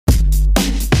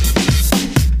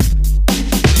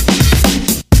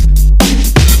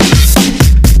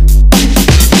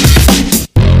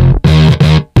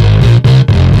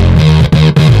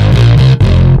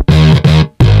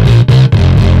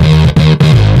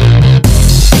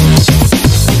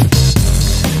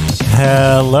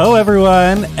Hello,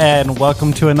 everyone, and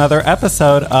welcome to another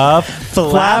episode of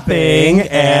Flapping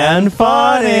and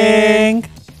Fawning.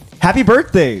 Happy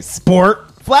birthday,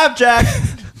 Sport Flapjack.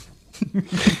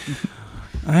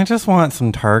 I just want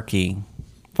some turkey.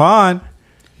 Fawn.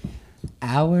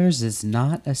 Ours is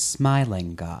not a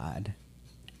smiling god.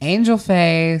 Angel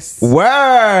face.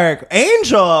 Work.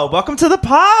 Angel, welcome to the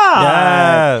pod.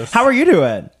 Yes. How are you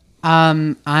doing?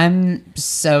 I'm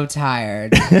so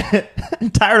tired.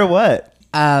 Tired of what?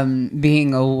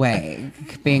 Being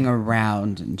awake, being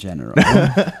around in general.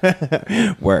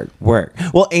 Work.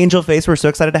 Well, Angel Face, we're so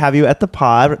excited to have you at the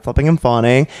pod, Flipping and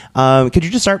Fawning. Could you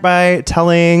just start by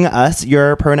telling us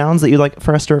your pronouns that you'd like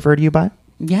for us to refer to you by?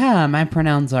 Yeah, my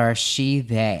pronouns are she,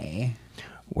 they.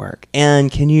 Work.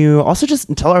 And can you also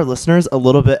just tell our listeners a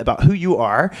little bit about who you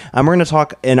are? We're going to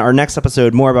talk in our next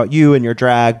episode more about you and your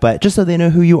drag, but just so they know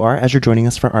who you are as you're joining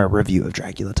us for our review of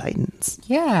Dragula Titans.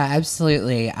 Yeah,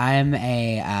 absolutely. I'm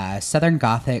a Southern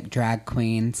Gothic drag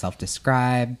queen,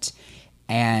 self-described,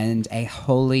 and a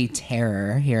holy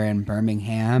terror here in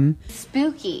Birmingham.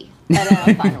 Spooky, but in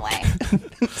a fun way.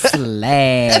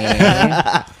 Slay.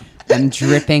 I'm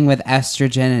dripping with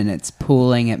estrogen and it's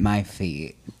pooling at my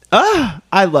feet.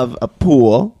 I love a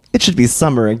pool. It should be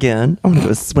summer again. I want to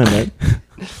go swimming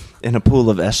in a pool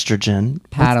of estrogen.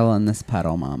 Paddle in this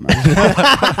puddle, mama.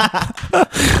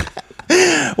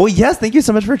 Well, yes, thank you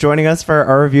so much for joining us for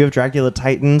our review of Dragula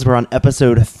Titans. We're on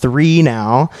episode 3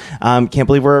 now. Can't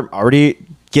believe we're already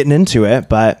getting into it,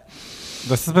 but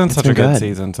This has been such a good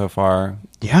season so far.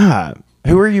 Yeah.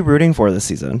 Who are you rooting for this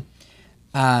season?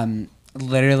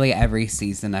 Literally every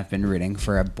season I've been rooting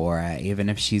for a Bora, even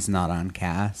if she's not on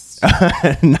cast.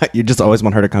 You just always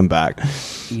want her to come back.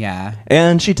 Yeah.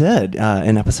 And she did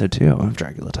in episode 2 of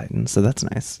Dragula Titans, so that's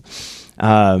nice.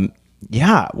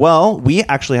 Yeah, well, we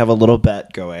actually have a little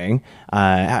bet going.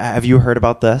 Have you heard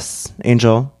about this,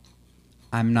 Angel?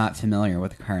 I'm not familiar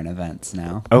with current events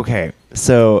now. Okay,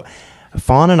 so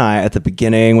Fawn and I, at the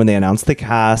beginning, when they announced the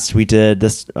cast, we did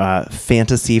this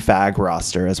fantasy fag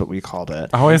roster, is what we called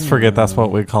it. I always forget that's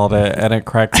what we called it, and it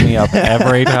cracks me up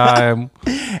every time.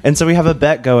 And so we have a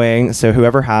bet going. So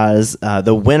whoever has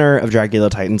the winner of Dragula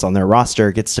Titans on their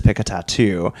roster gets to pick a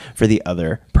tattoo for the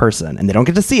other person. And they don't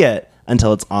get to see it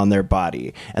until it's on their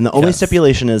body. And the only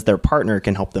stipulation is their partner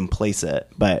can help them place it.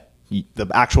 But the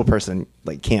actual person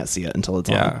can't see it until it's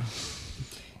on.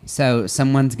 So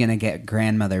someone's gonna get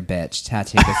grandmother bitch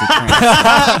tattooed as a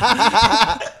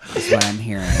trans. Is what I'm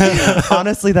hearing.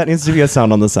 Honestly, that needs to be a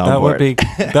sound on the soundboard.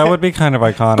 That would be kind of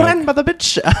iconic. Grandmother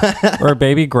bitch. Or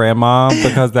baby grandma,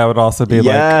 because that would also be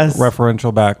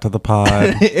referential back to the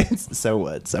pod. So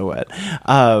would.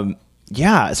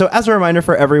 Yeah. So as a reminder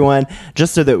for everyone,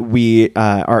 just so that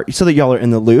so that y'all are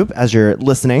in the loop as you're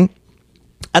listening.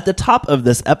 At the top of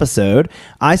this episode,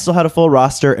 I still had a full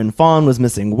roster and Fawn was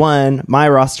missing one. My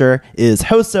roster is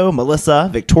Hoso, Melissa,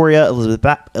 Victoria,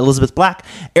 Elizabeth Black,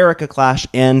 Erica Clash,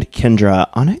 and Kendra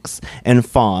Onyx. And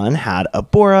Fawn had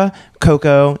Abora,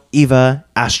 Coco, Eva,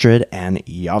 Astrid, and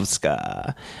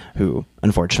Yovska, who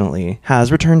unfortunately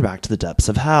has returned back to the depths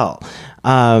of hell.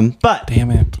 But damn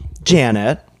it,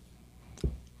 Janet.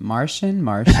 Martian.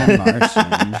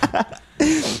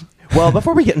 Well,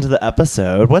 before we get into the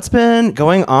episode, what's been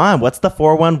going on? What's the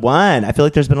 411? I feel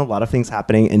like there's been a lot of things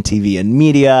happening in TV and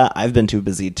media. I've been too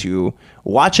busy to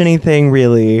watch anything,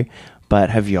 really. But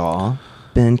have y'all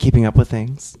been keeping up with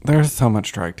things? There's so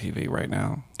much drag TV right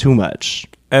now. Too much.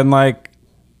 And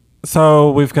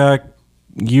so we've got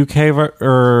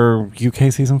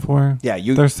UK season 4. Yeah,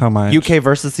 there's so much. UK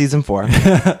versus season 4.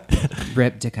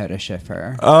 Rip Dakota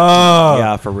Schiffer. Oh,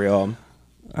 yeah, for real.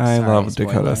 I love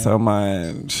Dakota so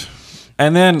much.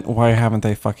 And then, why haven't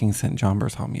they fucking sent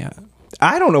Jombers home yet?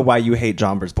 I don't know why you hate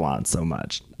Jombers Blonde so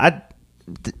much.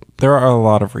 There are a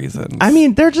lot of reasons. I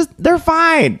mean, they're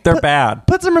fine. They're bad.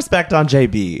 Put some respect on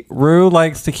JB. Rue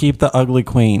likes to keep the ugly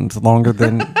queens longer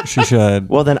than she should.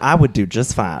 Well, then I would do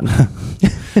just fine.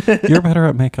 You're better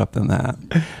at makeup than that.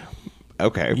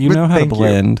 Okay. You know how to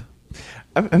blend.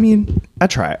 I mean, I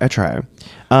try.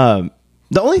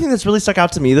 The only thing that's really stuck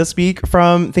out to me this week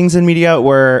from things in media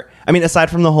were, I mean,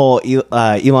 aside from the whole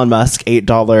Elon Musk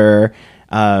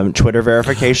 $8 Twitter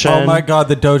verification. Oh my God,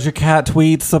 the Doja Cat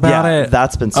tweets about it.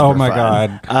 That's been super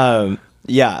fun. God.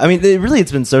 Yeah, I mean,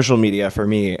 it's been social media for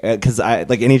me because I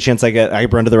any chance I get, I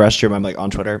run to the restroom, I'm on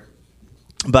Twitter.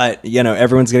 But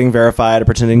everyone's getting verified or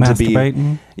pretending to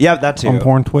be. Yeah, that too. On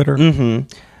porn Twitter.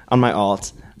 Mm-hmm. On my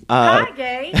alt. Hi,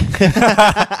 gay.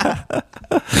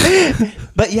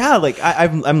 But yeah,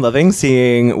 I'm loving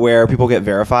seeing where people get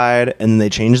verified and they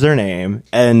change their name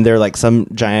and they're some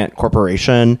giant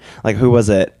corporation. Who was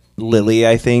it? Lily,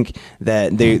 I think,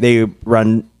 that they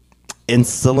run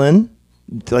insulin,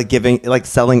 like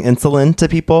selling insulin to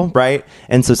people, right?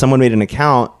 And so someone made an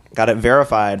account, got it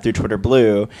verified through Twitter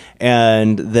Blue,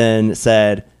 and then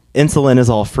said insulin is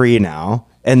all free now.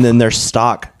 And then their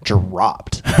stock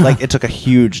dropped. Like, it took a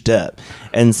huge dip.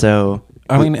 And so...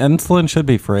 I mean, insulin should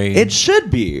be free. It should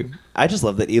be. I just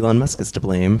love that Elon Musk is to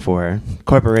blame for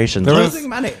corporations losing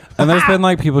money. And there's been,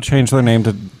 like, people change their name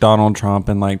to Donald Trump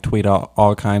and, like, tweet out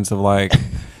all kinds of, like,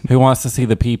 who wants to see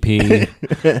the PP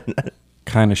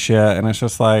kind of shit. And it's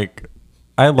just, like,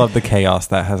 I love the chaos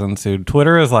that has ensued.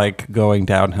 Twitter is, like, going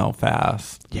downhill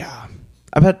fast. Yeah.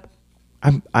 I bet...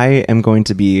 I am going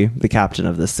to be the captain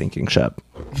of this sinking ship,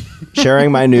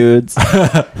 sharing my nudes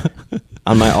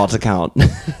on my alt account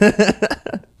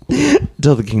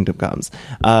till the kingdom comes.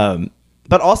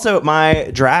 But also my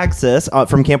drag sis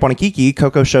from Camp Wanakiki,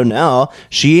 Coco Chanel,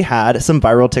 she had some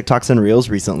viral TikToks and reels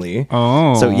recently.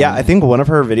 Oh. So yeah, I think one of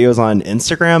her videos on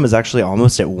Instagram is actually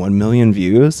almost at 1 million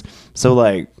views. So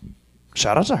like,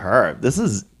 shout out to her. This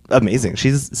is amazing.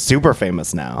 She's super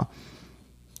famous now.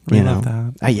 We love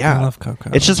that. Yeah. I love Coco.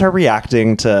 It's just her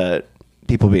reacting to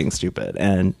people being stupid.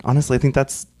 And honestly, I think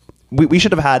that's... We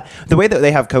should have had... The way that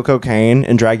they have Coco Kane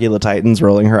and Dragula Titans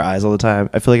rolling her eyes all the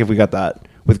time, I feel like if we got that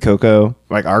with Coco,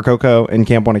 like our Coco in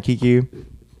Camp Wanakiki,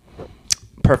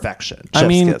 perfection. I Chef's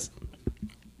mean, kiss.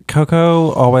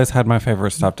 Coco always had my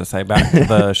favorite stuff to say back to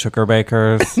the sugar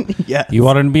bakers. Yes. You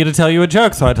wanted me to tell you a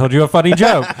joke, so I told you a funny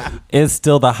joke. Is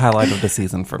still the highlight of the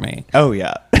season for me. Oh,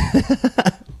 yeah.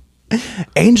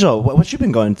 Angel, what you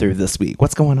been going through this week?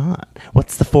 What's going on?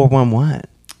 What's the 411?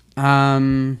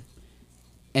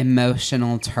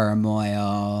 Emotional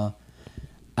turmoil.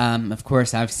 Of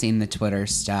course, I've seen the Twitter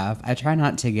stuff. I try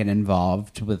not to get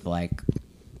involved with, like,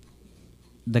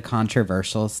 the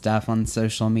controversial stuff on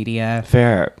social media.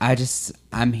 Fair.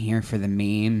 I'm here for the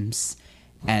memes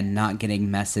and not getting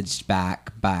messaged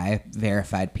back by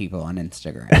verified people on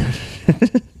Instagram.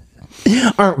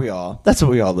 Aren't we all? That's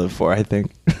what we all live for, I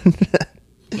think.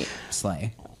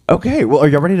 Slay. Okay, well, are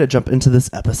y'all ready to jump into this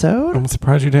episode? I'm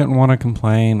surprised you didn't want to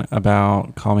complain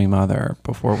about Call Me Mother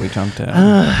before we jumped in.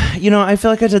 I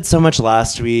feel like I did so much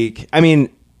last week. I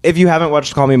mean, if you haven't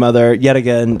watched Call Me Mother, yet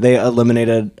again, they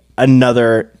did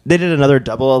another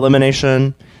double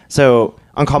elimination. So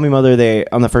on Call Me Mother,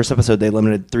 on the first episode, they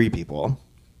eliminated 3 people.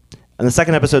 On the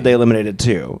second episode, they eliminated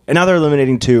 2. And now they're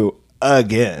eliminating 2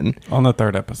 again. On the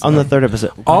third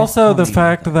episode. Also, the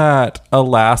fact that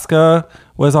Alaska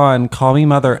was on Call Me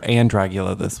Mother and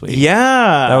Dragula this week.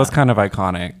 Yeah. That was kind of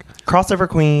iconic. Crossover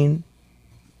queen.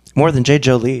 More than J.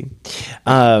 Jolie.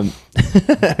 Yeah,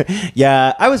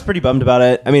 I was pretty bummed about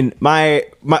it. I mean,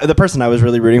 the person I was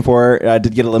really rooting for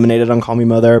did get eliminated on Call Me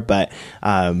Mother, but...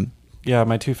 yeah,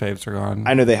 my 2 faves are gone.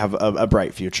 I know they have a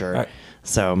bright future.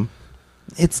 So...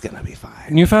 It's going to be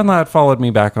fine. Newfoundland followed me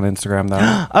back on Instagram,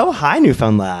 though. Oh, hi,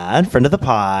 Newfoundland. Friend of the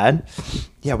pod.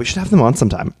 Yeah, we should have them on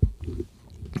sometime.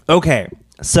 Okay,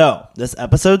 so this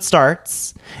episode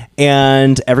starts,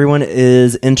 and everyone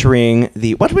is entering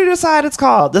the... What did we decide it's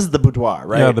called? This is the boudoir,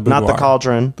 right? Yeah, the boudoir. Not the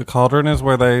cauldron. The cauldron is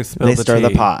where they spill the stir tea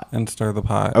the pot. and stir the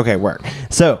pot. Okay, work.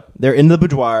 So they're in the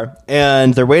boudoir,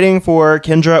 and they're waiting for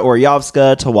Kendra or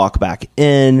Yovska to walk back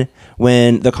in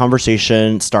when the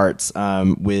conversation starts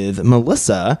with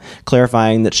Melissa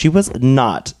clarifying that she was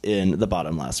not in the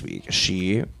bottom last week.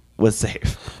 She was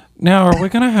safe. Now, are we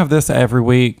going to have this every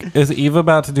week? Is Eva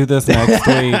about to do this next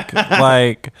week?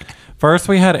 Like, first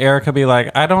we had Erica be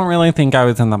like, I don't really think I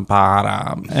was in the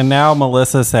bottom. And now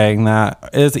Melissa's saying that.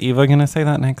 Is Eva going to say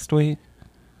that next week?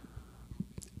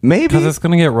 Maybe. Because it's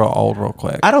going to get real old real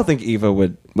quick. I don't think Eva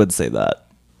would say that.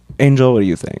 Angel, what do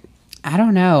you think? I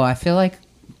don't know. I feel like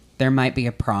there might be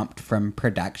a prompt from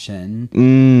production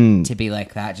to be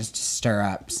like that, just to stir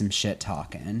up some shit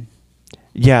talking.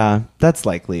 Yeah, that's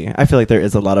likely. I feel like there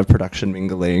is a lot of production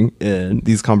mingling in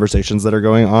these conversations that are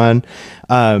going on.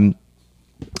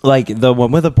 Like the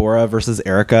one with Abora versus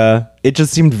Erica, it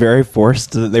just seemed very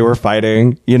forced that they were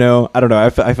fighting. You know, I don't know. I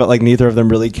felt like neither of them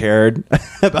really cared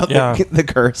about the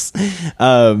curse.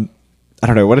 I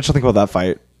don't know. What did you think about that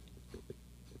fight?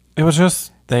 It was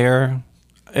just there.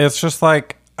 It's just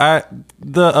like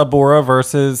the Abora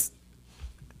versus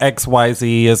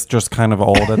XYZ is just kind of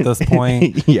old at this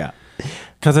point. Yeah.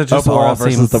 Because it just Abora all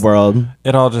versus seems... the world.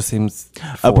 It all just seems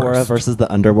forced. Abora versus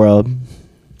the underworld.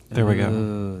 There we go.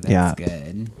 Ooh, that's Yeah.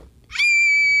 good.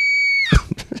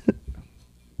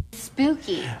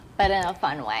 Spooky, but in a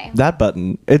fun way. That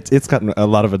button, it's gotten a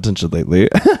lot of attention lately.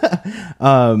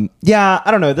 Yeah,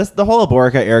 I don't know. The whole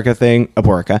Aborica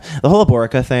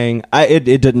thing, it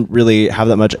didn't really have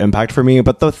that much impact for me.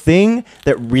 But the thing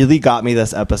that really got me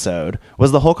this episode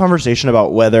was the whole conversation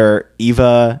about whether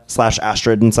Eva /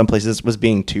 Astrid in some places was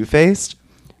being two-faced.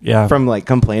 Yeah. From like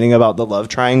complaining about the love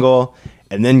triangle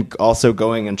and then also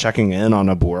going and checking in on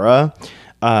Abora.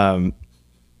 I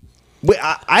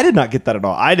did not get that at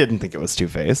all. I didn't think it was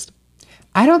two-faced.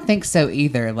 I don't think so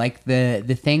either. Like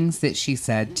the things that she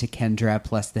said to Kendra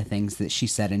plus the things that she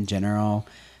said in general,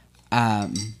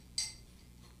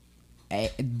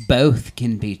 both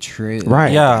can be true.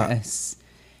 Right. Yeah. Yes.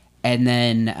 And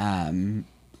then,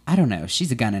 I don't know.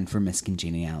 She's a gunning for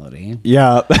miscongeniality.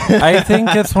 Yeah. I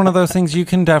think it's one of those things you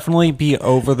can definitely be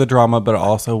over the drama, but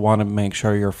also want to make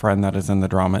sure your friend that is in the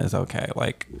drama is okay.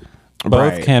 Like,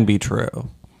 both Right. can be true.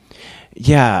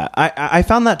 Yeah, I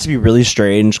found that to be really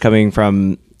strange coming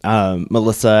from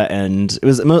Melissa and it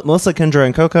was Melissa, Kendra,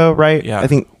 and Coco, right? Yeah. I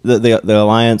think the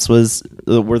alliance were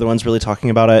the ones really talking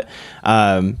about it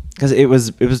because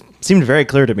it seemed very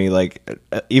clear to me like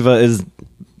Eva is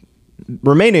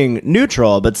remaining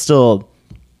neutral but still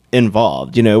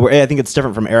involved, you know, where I think it's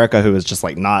different from Erica, who is just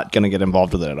like not going to get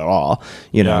involved with it at all,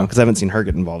 you know, Yeah. because I haven't seen her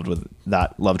get involved with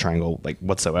that love triangle like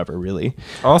whatsoever, really.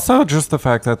 Also, just the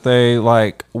fact that they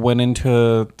like went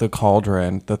into the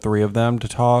cauldron, the three of them, to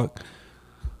talk,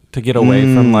 to get away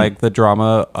from like the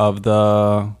drama of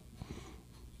the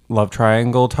love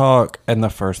triangle talk, and the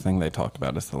first thing they talked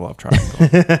about is the love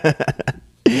triangle.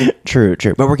 True.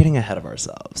 But we're getting ahead of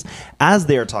ourselves. As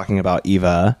they are talking about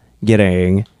Eva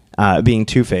being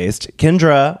two-faced,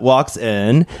 Kendra walks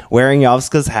in wearing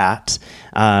Yovska's hat.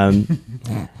 And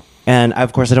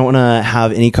of course, I don't want to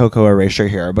have any Coco erasure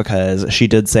here because she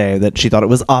did say that she thought it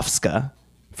was Ofska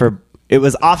for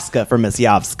Miss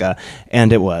Yovska.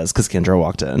 And it was because Kendra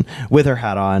walked in with her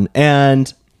hat on.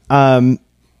 And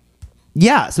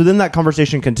yeah, so then that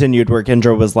conversation continued where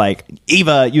Kendra was like,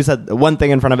 Eva, you said one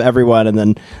thing in front of everyone and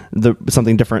then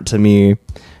something different to me.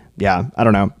 Yeah, I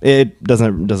don't know. It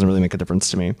doesn't really make a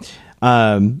difference to me.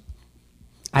 I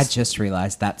just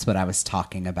realized that's what I was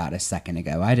talking about a second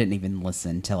ago. I didn't even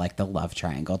listen to like the love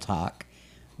triangle talk.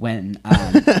 When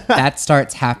that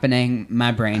starts happening,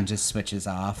 my brain just switches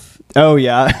off. Oh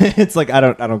yeah, it's like I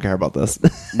don't care about this.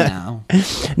 No.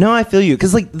 No, I feel you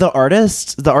because like the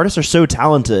artists are so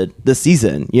talented this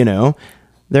season. You know,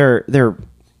 they're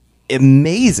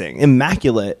amazing,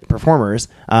 immaculate performers.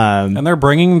 And they're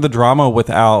bringing the drama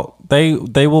without they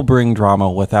will bring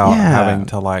drama without Yeah. having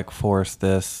to like force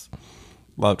this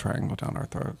love triangle down our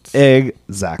throats.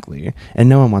 Exactly. And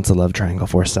no one wants a love triangle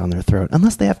forced down their throat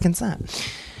unless they have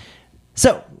consent.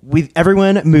 So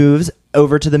everyone moves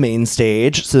over to the main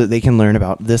stage so that they can learn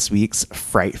about this week's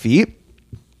Fright Feet.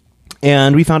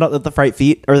 And we found out that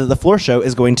the floor show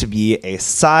is going to be a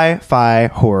sci-fi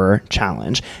horror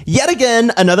challenge. Yet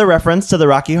again, another reference to the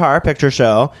Rocky Horror Picture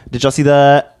Show. Did y'all see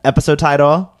the episode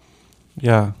title?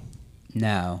 Yeah.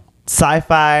 No.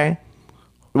 Sci-fi.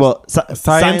 Well,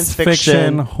 science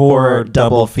fiction horror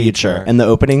double feature. And the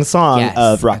opening song Yes.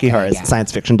 of Rocky Okay, Horror is yeah.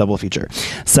 science fiction double feature.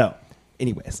 So,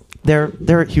 anyways,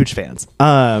 they're huge fans.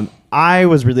 I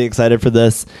was really excited for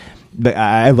this. But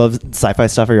I love sci-fi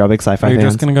stuff. Are y'all big sci-fi Are you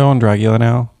fans? just gonna go on Dragula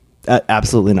now?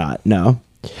 Absolutely not. No.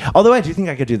 Although I do think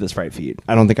I could do this Fright Feet.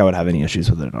 I don't think I would have any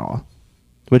issues with it at all.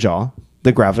 Would y'all?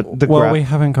 We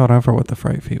haven't gone over what the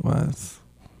Fright Feet was.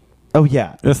 Oh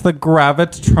yeah. It's the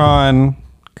Gravitron,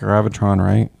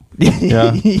 right?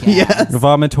 Yeah. Yes.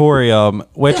 Vomitorium,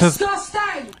 which is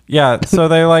Disgusting! yeah. So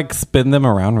they like spin them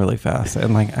around really fast,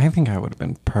 and like I think I would have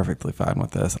been perfectly fine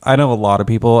with this. I know a lot of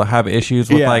people have issues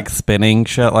with Yeah. like spinning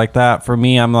shit like that. For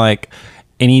me, I'm like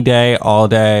any day, all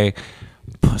day.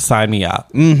 Sign me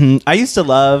up. I used to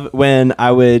love when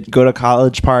I would go to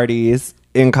college parties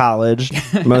in college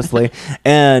mostly,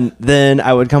 and then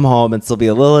I would come home and still be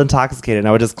a little intoxicated, and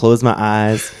I would just close my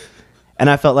eyes, and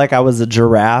I felt like I was a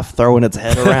giraffe throwing its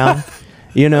head around,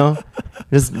 you know,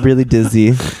 just really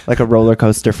dizzy, like a roller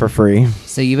coaster for free.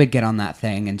 So you would get on that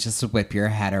thing and just whip your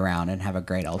head around and have a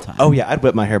great old time. Oh yeah, I'd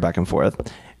whip my hair back and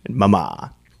forth,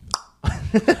 mama.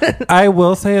 I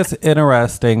will say it's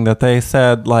interesting that they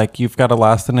said like you've got to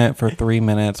last in it for 3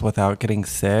 minutes without getting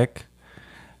sick.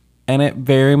 And it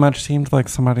very much seemed like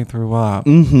somebody threw up.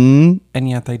 Mm-hmm. And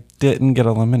yet they didn't get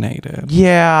eliminated.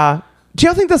 Yeah. Do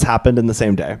y'all think this happened in the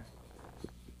same day?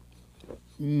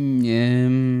 I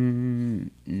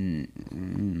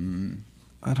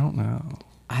don't know.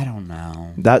 I don't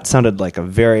know. That sounded like a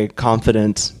very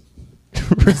confident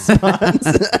response.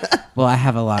 Well, I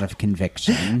have a lot of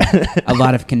conviction. A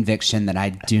lot of conviction that I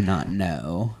do not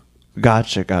know.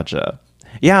 Gotcha.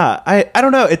 Yeah, I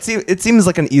don't know. It seems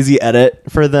like an easy edit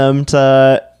for them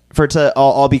to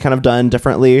all be kind of done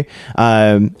differently,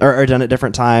 or done at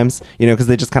different times, because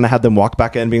they just kind of had them walk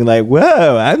back in being like,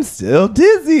 whoa, I'm still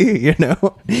dizzy,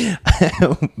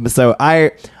 So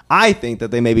I think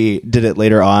that they maybe did it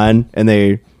later on,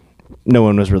 and no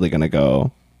one was really going to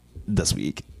go this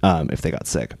week if they got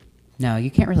sick. No,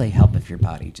 you can't really help if your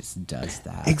body just does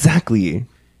that. Exactly.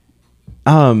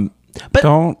 But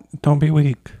don't be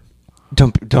weak.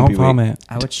 Don't be vomit.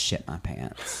 I would shit my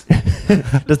pants.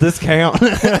 Does this count?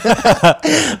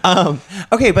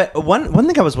 Okay, but one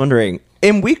thing I was wondering,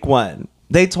 in week 1,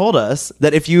 they told us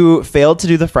that if you failed to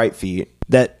do the fright feat,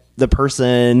 that the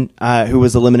person who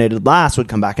was eliminated last would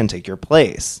come back and take your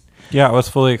place. Yeah, I was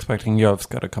fully expecting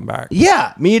Yovska to come back.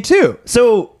 Yeah, me too.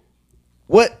 So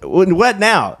what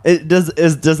now? Is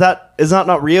that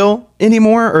not real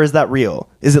anymore, or is that real?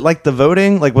 Is it like the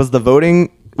voting? Like,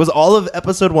 was all of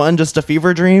episode 1 just a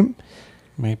fever dream?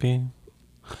 Maybe.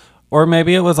 Or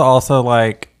maybe it was also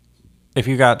like if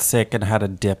you got sick and had to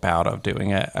dip out of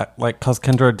doing it. Like, because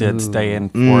Kendra did stay in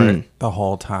for it the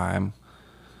whole time.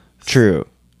 True.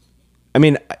 I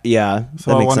mean, yeah.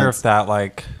 So I wonder if that,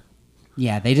 like...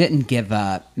 Yeah, they didn't give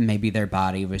up. Maybe their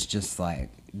body was just like,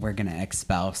 we're going to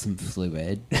expel some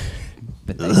fluid.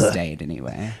 But they stayed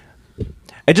anyway.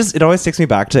 It always takes me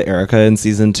back to Erica in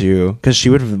season 2, because she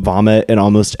would vomit in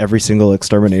almost every single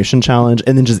extermination challenge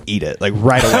and then just eat it like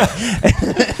right away.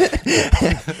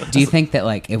 Do you think that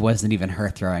like it wasn't even her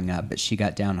throwing up, but she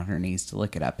got down on her knees to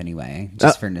look it up anyway,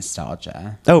 just for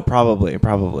nostalgia? Oh, probably. Her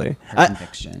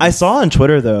conviction. I saw on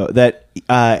Twitter though that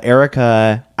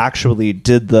Erica actually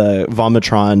did the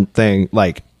vomitron thing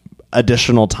like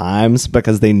additional times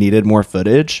because they needed more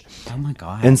footage. Oh my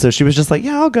god! And so she was just like,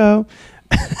 "Yeah, I'll go."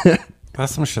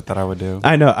 That's some shit that I would do.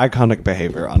 I know, iconic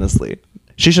behavior, honestly.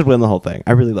 She should win the whole thing.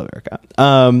 I really love Erica.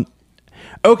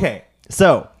 Okay,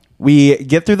 so we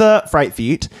get through the fright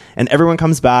feat, and everyone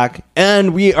comes back,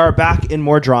 and we are back in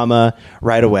more drama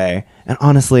right away. And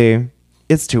honestly,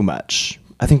 it's too much.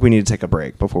 I think we need to take a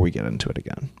break before we get into it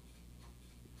again.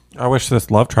 I wish this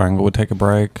love triangle would take a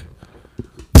break.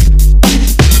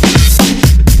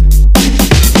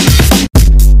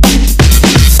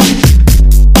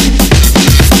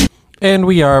 And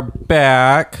we are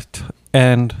back,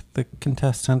 and the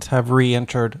contestants have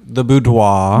re-entered the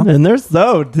boudoir. And they're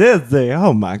so dizzy.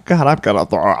 Oh my God, I'm gonna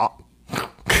throw up.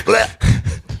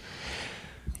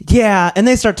 Yeah, and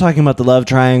they start talking about the love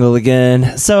triangle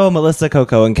again. So Melissa,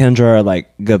 Coco, and Kendra are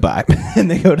like, goodbye. And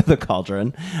they go to the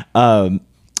cauldron.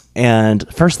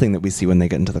 And first thing that we see when they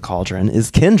get into the cauldron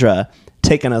is Kendra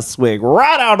taking a swig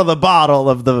right out of the bottle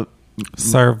of the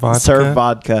Serve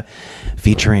vodka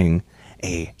featuring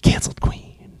a canceled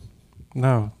queen.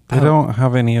 No, they don't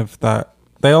have any of that.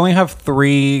 They only have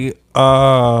 3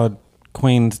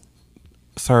 queens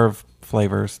serve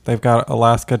flavors. They've got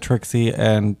Alaska, Trixie,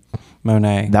 and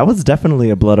Monet. That was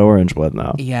definitely a blood orange one,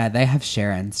 though. Yeah, they have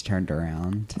Sharon's turned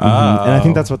around. And I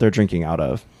think that's what they're drinking out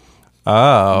of.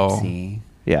 Oh. See.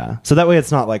 Yeah. So that way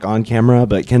it's not like on camera,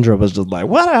 but Kendra was just like,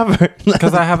 whatever.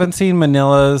 Because I haven't seen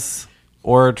Manila's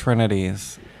or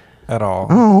Trinity's at all.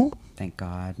 Oh. Thank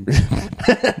God.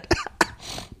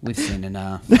 We've seen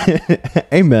enough.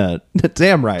 Amen.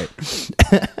 Damn right.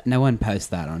 No one posts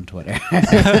that on Twitter.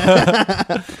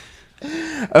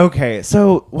 Okay,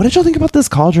 so what did y'all think about this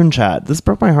cauldron chat? This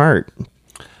broke my heart.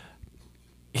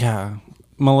 Yeah.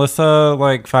 Melissa,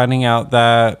 like,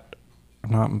 Melissa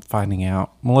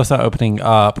opening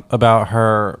up about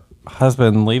her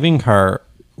husband leaving her,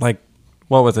 like,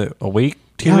 what was it, a week?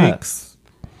 2 weeks?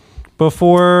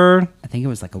 Before... I think it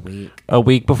was like a week. A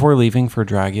week before leaving for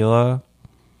Dragula.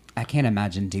 I can't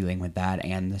imagine dealing with that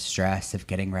and the stress of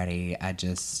getting ready. I'd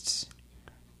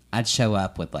show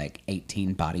up with like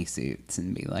 18 bodysuits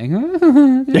and be like,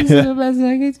 this is the best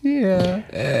I can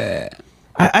do.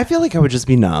 I feel like I would just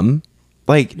be numb.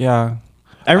 Like, yeah.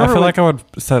 I feel like I would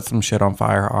set some shit on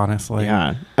fire, honestly.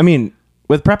 Yeah. I mean,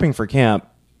 with prepping for camp,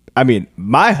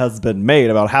 my husband made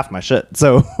about half my shit,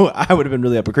 so I would have been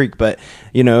really up a creek. But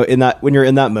when you're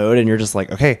in that mode and you're just like,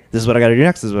 okay, this is what I got to do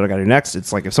next. This is what I got to do next.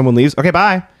 It's like if someone leaves, okay,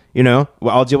 bye. Well,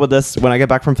 I'll deal with this when I get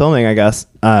back from filming, I guess.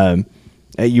 I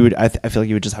feel like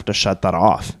you would just have to shut that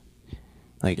off.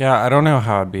 Like, yeah, I don't know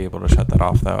how I'd be able to shut that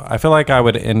off though. I feel like I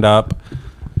would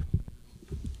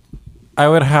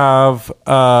have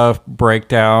a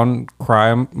breakdown,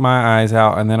 cry my eyes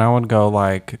out, and then I would go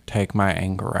like take my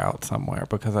anger out somewhere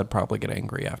because I'd probably get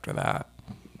angry after that.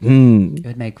 It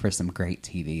would make for some great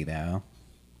TV though.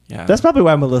 Yeah. That's probably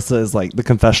why Melissa is like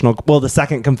the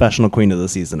second confessional queen of the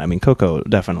season. I mean, Coco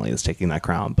definitely is taking that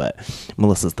crown, but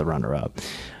Melissa's the runner-up.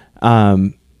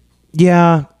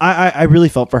 Yeah, I really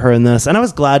felt for her in this, and I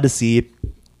was glad to see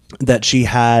that she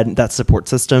had that support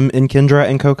system in Kendra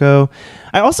and Coco.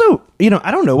 I also,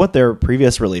 I don't know what their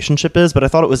previous relationship is, but I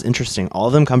thought it was interesting. All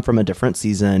of them come from a different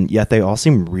season, yet they all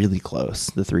seem really close,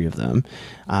 the three of them.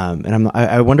 And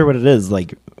I wonder what it is,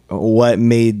 like what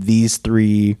made these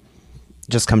three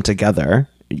just come together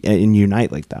and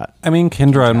unite like that. I mean,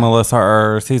 Kendra and Melissa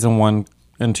are season 1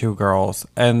 and 2 girls,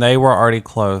 and they were already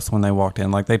close when they walked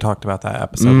in. Like they talked about that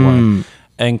episode 1.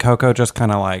 And Coco just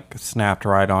kind of like snapped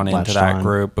right on into that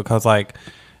group because like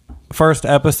first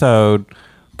episode,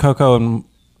 Coco and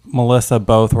Melissa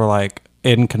both were like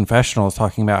in confessionals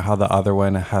talking about how the other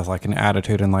one has like an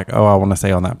attitude and like, oh, I want to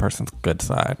stay on that person's good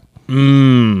side.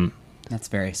 That's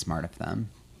very smart of them.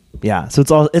 Yeah,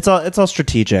 so it's all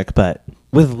strategic, but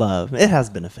with love. It has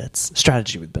benefits.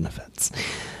 Strategy with benefits.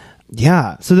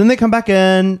 Yeah. So then they come back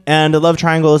in, and the love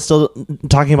triangle is still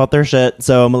talking about their shit.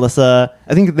 So Melissa,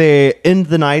 I think they end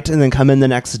the night and then come in the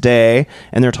next day,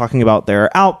 and they're talking about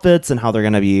their outfits and how they're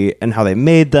going to be and how they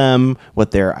made them,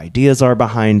 what their ideas are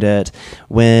behind it,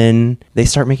 when they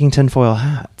start making tinfoil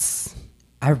hats.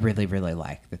 I really, really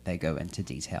like that they go into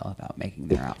detail about making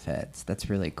their outfits. That's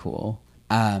really cool.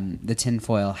 The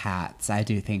tinfoil hats, I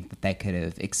do think that they could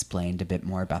have explained a bit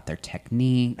more about their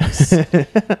techniques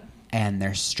and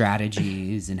their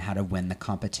strategies and how to win the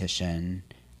competition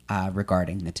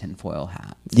regarding the tinfoil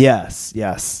hats. Yes.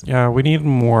 Yeah, we need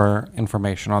more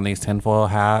information on these tinfoil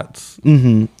hats.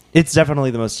 Mm-hmm. It's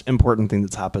definitely the most important thing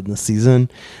that's happened this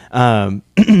season.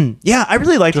 Yeah, I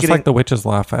really liked just like the witches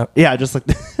laugh at. Yeah, just like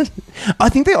I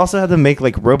think they also had to make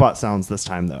like robot sounds this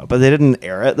time though, but they didn't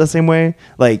air it the same way.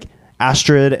 Like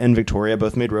Astrid and Victoria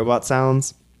both made robot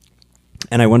sounds.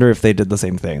 And I wonder if they did the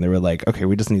same thing. They were like, okay,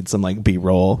 we just need some like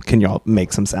B-roll. Can y'all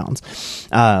make some sounds?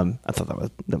 I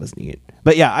thought that was neat.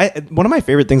 But yeah, one of my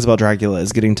favorite things about Dragula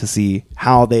is getting to see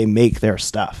how they make their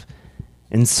stuff.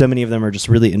 And so many of them are just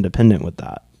really independent with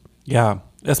that. Yeah,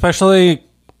 especially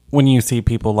when you see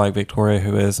people like Victoria,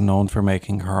 who is known for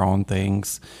making her own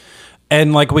things.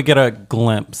 And like we get a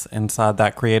glimpse inside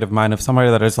that creative mind of somebody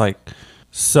that is like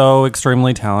so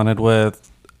extremely talented with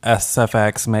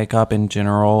SFX makeup in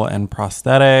general and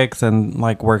prosthetics, and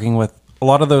like working with a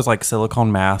lot of those like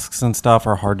silicone masks and stuff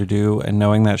are hard to do, and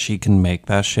knowing that she can make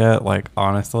that shit, like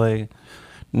honestly,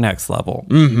 next level.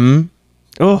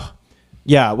 Oh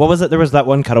yeah, what was it? There was that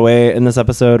one cutaway in this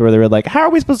episode where they were like, how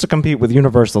are we supposed to compete with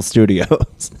Universal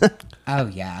Studios? Oh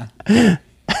yeah.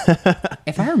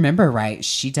 If I remember right,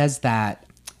 she does that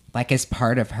like as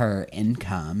part of her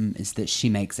income, is that she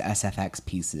makes SFX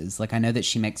pieces. Like I know that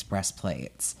she makes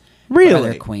breastplates for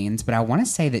other queens, but I want to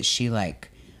say that she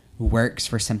like works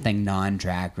for something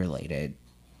non-drag related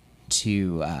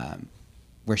to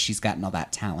where she's gotten all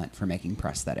that talent for making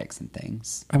prosthetics and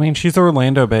things. I mean, she's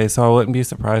Orlando based, so I wouldn't be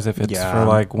surprised if it's for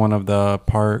like one of the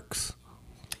parks.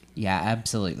 Yeah,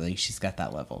 absolutely. She's got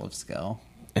that level of skill.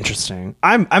 Interesting.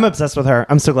 I'm obsessed with her.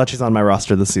 I'm so glad she's on my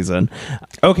roster this season.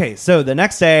 Okay, so the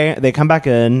next day they come back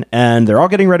in and they're all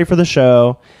getting ready for the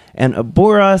show, and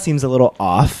Abora seems a little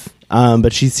off,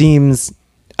 but she seems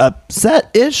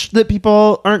upset-ish that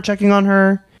people aren't checking on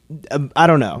her. I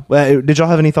don't know. Did y'all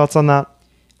have any thoughts on that?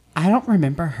 I don't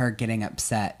remember her getting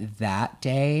upset that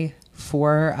day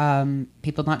for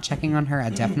people not checking on her. I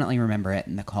definitely remember it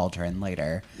in the cauldron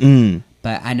later.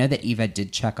 But I know that Eva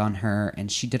did check on her,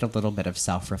 and she did a little bit of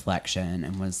self-reflection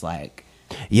and was like,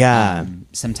 yeah,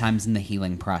 sometimes in the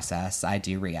healing process, I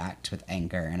do react with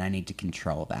anger, and I need to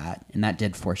control that. And that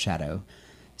did foreshadow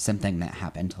something that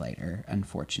happened later,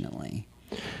 unfortunately.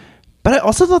 But I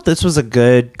also thought this was a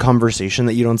good conversation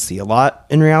that you don't see a lot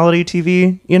in reality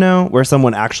TV, you know, where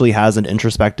someone actually has an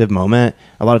introspective moment.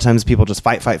 A lot of times people just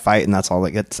fight, and that's all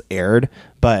that gets aired.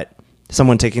 But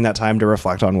someone taking that time to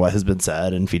reflect on what has been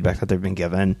said and feedback that they've been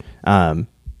given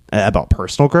about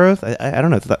personal growth, I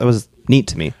don't know. That was neat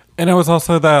to me. And it was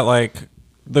also that, like,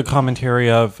 the commentary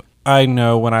of, I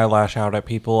know when I lash out at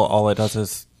people, all it does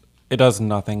is, it does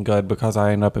nothing good because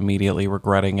I end up immediately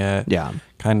regretting it. Yeah.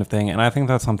 Kind of thing. And I think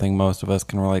that's something most of us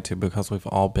can relate to because we've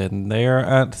all been there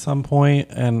at some point,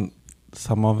 and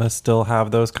some of us still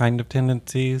have those kind of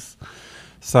tendencies.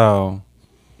 So.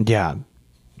 Yeah.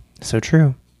 So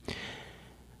true.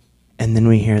 And then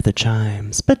we hear the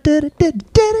chimes. And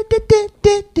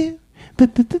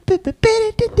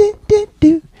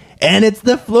it's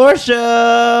the floor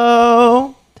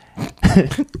show.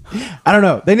 I don't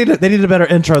know. They need a better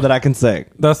intro that I can sing.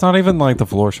 That's not even like the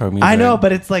floor show music. I know,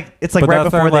 but it's like right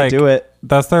before they do it.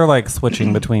 That's their like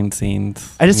switching between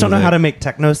scenes. I just don't know how to make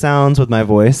techno sounds with my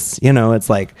voice. You know, it's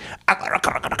like,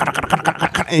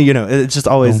 you know, it's just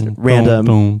always random.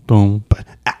 Boom, boom, boom.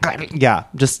 Yeah,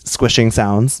 just squishing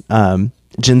sounds.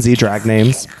 Gen Z drag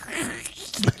names.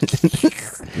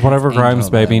 Whatever Grimes'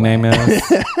 by the baby way. name is.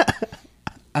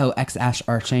 Oh, X-Ash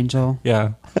Archangel.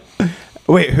 Yeah.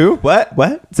 Wait, who? What?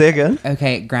 Say again.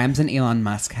 Okay, Grimes and Elon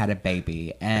Musk had a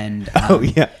baby, and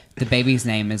the baby's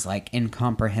name is like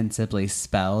incomprehensibly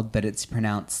spelled, but it's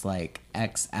pronounced like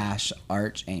X-Ash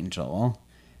Archangel,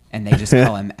 and they just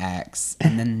call him X.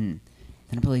 And then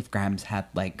I believe Grimes had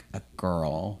like a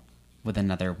girl with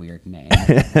another weird name.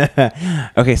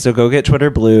 Okay, so go get Twitter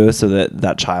blue so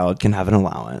that child can have an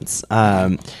allowance.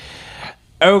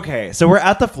 Okay, so we're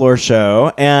at the floor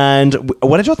show, and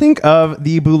what did y'all think of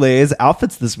the Boulets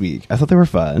outfits this week? I thought they were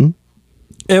fun.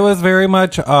 It was very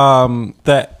much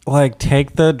that, like,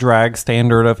 take the drag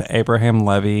standard of Abraham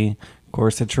Levy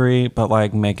corsetry, but,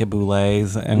 like, make it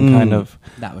boulets and kind of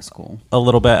That was cool. a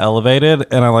little bit elevated,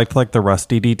 and I liked, like, the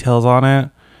rusty details on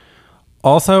it.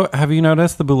 Also, have you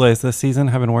noticed the boulets this season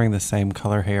have been wearing the same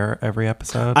color hair every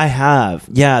episode? I have.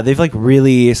 Yeah, they've, like,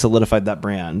 really solidified that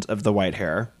brand of the white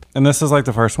hair. And this is, like,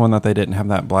 the first one that they didn't have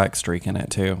that black streak in it,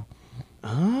 too.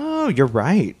 Oh, you're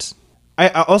right. I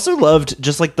also loved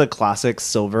just like the classic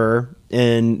silver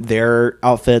in their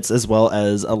outfits, as well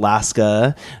as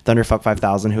Alaska Thunderfuck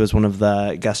 5000, who was one of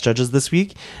the guest judges this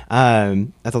week. I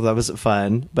thought that was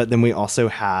fun. But then we also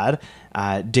had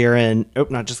Darren. Oh,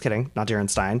 not just kidding. Not Darren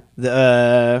Stein.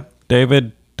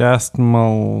 David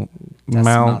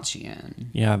Malchian.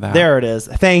 Yeah, that. There it is.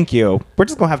 Thank you. We're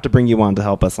just going to have to bring you on to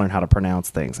help us learn how to pronounce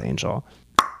things, Angel.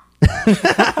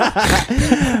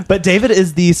 But David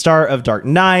is the star of Dark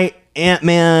Knight,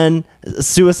 Ant-Man,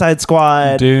 Suicide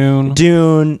Squad, Dune.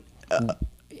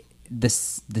 The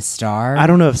star. I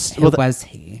don't know if Who was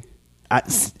he? I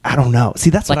don't know. See,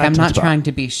 that's Like, what I'm not about. trying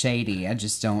to be shady. I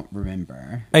just don't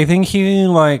remember. I think he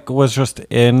like was just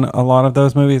in a lot of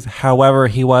those movies. However,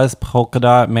 he was Polka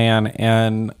Dot Man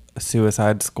and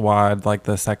Suicide Squad, like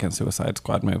the second Suicide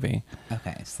Squad movie.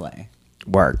 Okay, slay.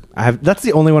 Work. That's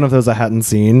the only one of those I hadn't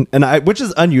seen, which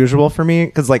is unusual for me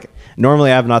because like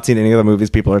normally I have not seen any of the movies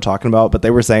people are talking about, but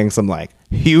they were saying some like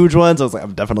huge ones. I was like,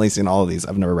 I've definitely seen all of these.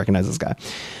 I've never recognized this guy.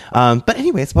 But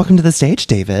anyways, welcome to the stage,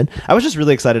 David. I was just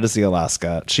really excited to see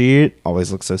Alaska. She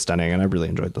always looks so stunning, and I really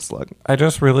enjoyed this look. I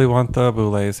just really want the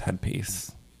Boulets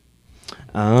headpiece.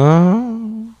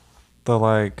 Oh, The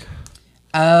like.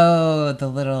 Oh, the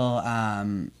little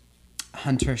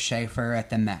Hunter Schafer at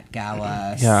the Met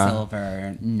Gala Yeah.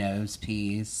 silver nose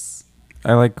piece.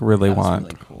 I like really That was want.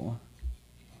 really cool.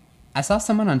 I saw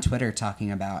someone on Twitter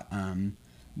talking about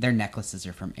their necklaces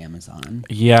are from Amazon,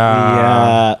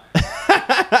 Yeah.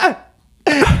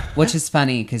 which is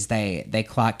funny because they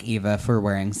clock Eva for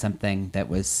wearing something that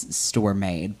was store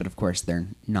made, but of course they're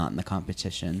not in the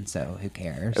competition, so who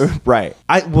cares? right.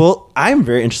 I'm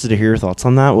very interested to hear your thoughts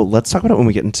on that. Well, let's talk about it when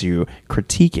we get into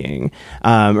critiquing,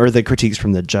 or the critiques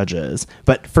from the judges.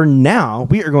 But for now,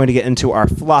 we are going to get into our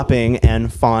flopping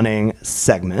and fawning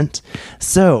segment.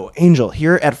 So, Angel,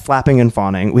 here at Flapping and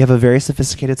Fawning, we have a very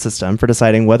sophisticated system for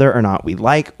deciding whether or not we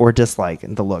like or dislike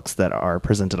the looks that are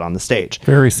presented on the stage.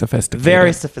 Very sophisticated.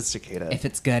 Very sophisticated. If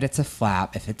it's good, it's a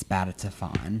flap. If it's bad, it's a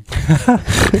fawn.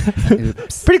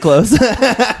 Oops. Pretty close.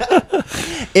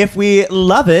 If we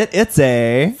love it, it's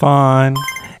a... Fun.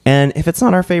 And if it's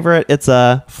not our favorite, it's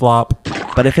a... Flop.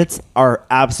 But if it's our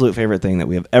absolute favorite thing that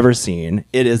we have ever seen,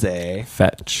 it is a...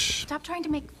 Fetch. Stop trying to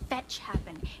make fetch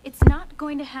happen. It's not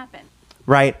going to happen.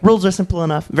 Right. Rules are simple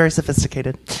enough. Very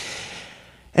sophisticated.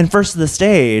 And first to the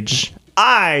stage,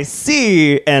 I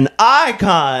see an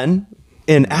icon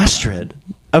in Astrid.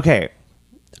 Okay.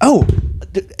 Oh,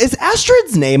 is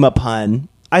Astrid's name a pun?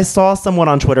 I saw someone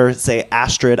on Twitter say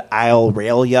Astrid I'll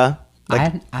rail ya.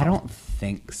 I don't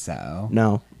think so.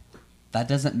 No. That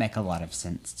doesn't make a lot of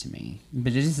sense to me,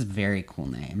 but it is a very cool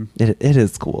name. It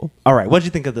is cool. All right. What did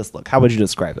you think of this look? How would you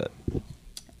describe it?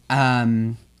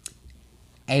 A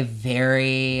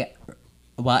very...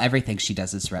 Well, everything she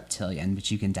does is reptilian,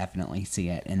 but you can definitely see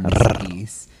it in this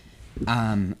piece.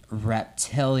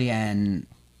 Reptilian,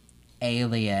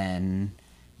 alien,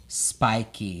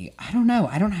 spiky. I don't know.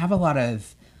 I don't have a lot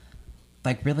of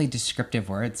like really descriptive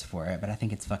words for it, but I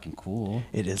think it's fucking cool.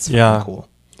 It is Yeah. cool.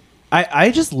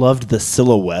 I just loved the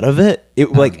silhouette of it.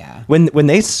 Yeah. When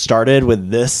they started with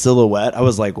this silhouette, I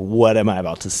was like, what am I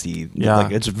about to see? Yeah.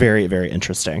 Like, it's very, very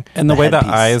interesting. And the way the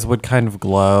headpiece. eyes would kind of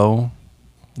glow.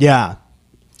 Yeah.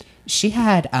 She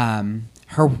had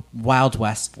her Wild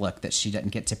West look that she didn't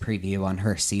get to preview on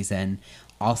her season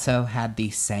also had the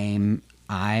same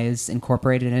eyes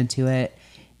incorporated into it,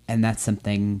 and that's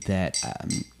something that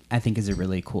I think is a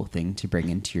really cool thing to bring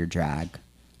into your drag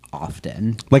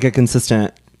often. Like a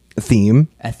consistent theme.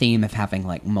 A theme of having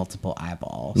like multiple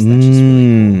eyeballs. That's just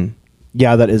really cool.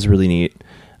 Yeah, that is really neat.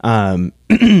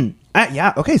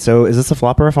 Yeah. Okay. So is this a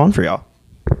flop or a fawn for y'all?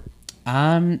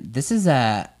 This is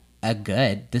a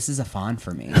good. This is a fawn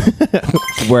for me.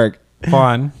 Work.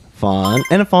 Fun. Fawn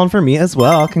and a fawn for me as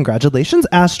well. Congratulations,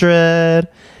 Astrid.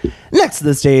 Next to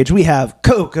the stage, we have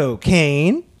Coco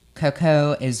Kane.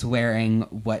 Coco is wearing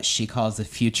what she calls a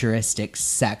futuristic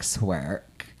sex worker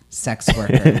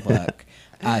look.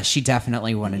 She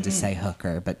definitely wanted to say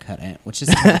hooker, but couldn't, which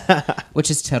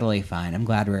is totally fine. I'm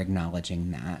glad we're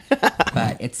acknowledging that.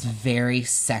 But it's very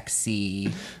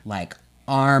sexy, like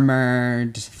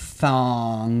armored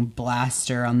thong,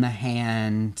 blaster on the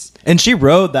hand. And she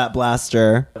rode that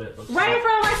blaster. Ready for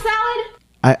my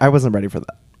salad? I wasn't ready for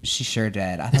that. She sure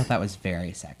did. I thought that was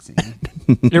very sexy.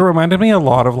 It reminded me a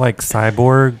lot of like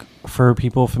Cyborg for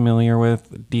people familiar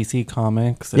with DC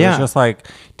Comics. It Yeah. was just like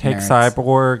take Nerds.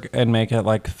 Cyborg and make it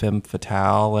like femme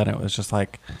fatale, and it was just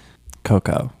like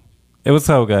Coco. It was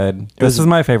so good. This is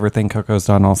my favorite thing Coco's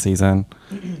done all season.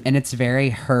 And it's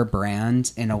very her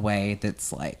brand in a way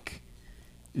that's like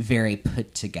very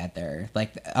put together.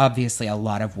 Like obviously a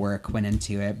lot of work went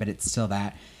into it, but it's still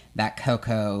that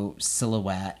Coco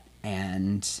silhouette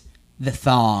and the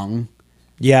thong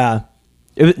Yeah.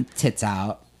 tits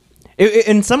out.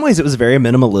 In some ways, it was very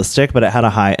minimalistic, but it had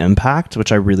a high impact,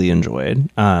 which I really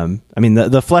enjoyed. I mean, the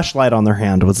fleshlight on their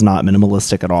hand was not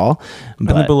minimalistic at all. And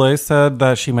the But Belay said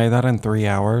that she made that in 3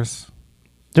 hours.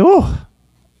 oh,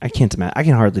 I can't imagine. I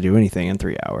can hardly do anything in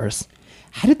 3 hours.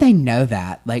 How did they know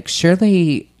that? Like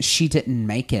surely she didn't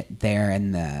make it there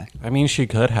in the I mean, she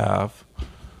could have.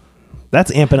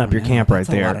 That's amping up your No, camp right that's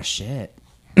there. a lot of shit.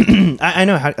 I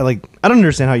know how, like, I don't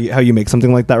understand how you make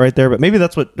something like that right there, but maybe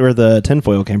that's where the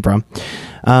tinfoil came from.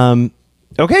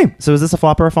 Okay, so is this a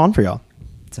flop or a fawn for y'all?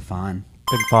 It's a fawn.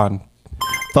 Big fun.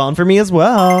 Fawn for me as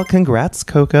well. Congrats,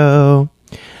 Coco.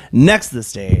 Next to the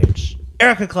stage,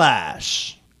 Erica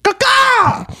Clash.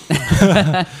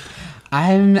 Caca!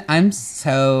 I'm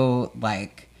so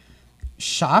like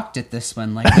shocked at this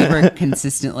one. Like we were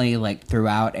consistently like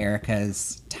throughout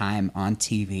Erica's time on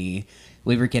TV,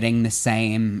 we were getting the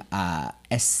same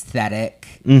aesthetic.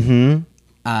 Mm-hmm.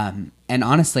 And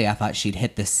honestly, I thought she'd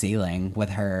hit the ceiling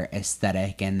with her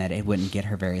aesthetic and that it wouldn't get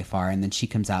her very far. And then she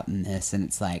comes out in this and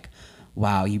it's like,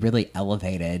 wow, you really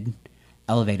elevated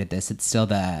this. It's still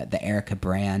the Erica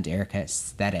brand, Erica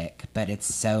aesthetic, but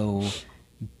it's so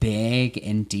big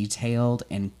and detailed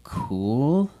and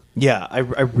cool. Yeah, I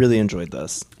really enjoyed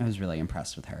this. I was really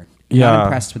impressed with her. Yeah. Not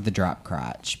impressed with the drop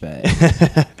crotch, but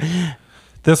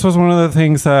This was one of the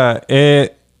things that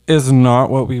it is not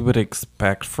what we would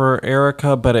expect for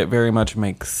Erica, but it very much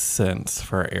makes sense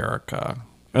for Erica.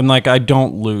 And like, I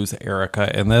don't lose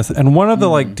Erica in this. And one of the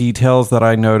like details that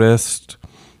I noticed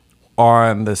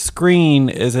on the screen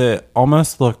is it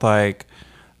almost looked like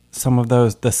some of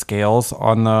the scales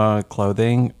on the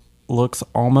clothing looks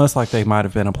almost like they might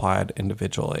have been applied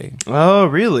individually. Oh,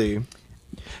 really?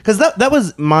 Because that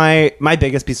was my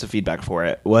biggest piece of feedback for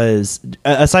it was,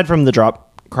 aside from the drop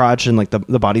crotch and like the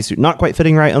bodysuit not quite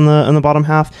fitting right on the bottom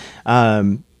half,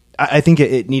 I think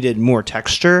it needed more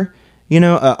texture,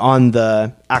 on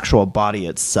the actual body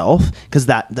itself, because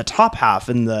the top half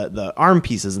and the arm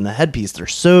pieces and the headpiece, they're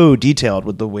so detailed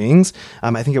with the wings.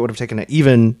 I think it would have taken it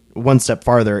even one step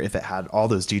farther if it had all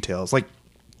those details, like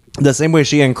the same way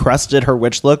she encrusted her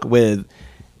witch look with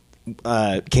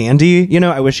candy.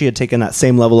 I wish she had taken that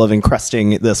same level of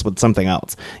encrusting this with something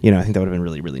else. I think that would have been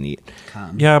really, really neat.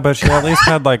 Yeah, but she at least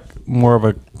had like more of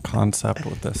a concept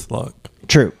with this look.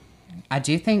 True. I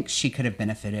do think she could have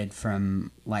benefited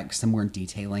from like some more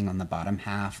detailing on the bottom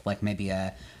half, like maybe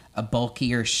a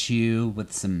bulkier shoe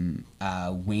with some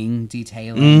wing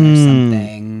detailing or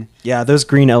something. Yeah, those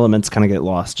green elements kind of get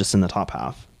lost just in the top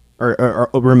half, or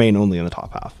remain only in the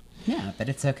top half. Yeah, but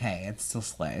it's okay. It still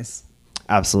slays.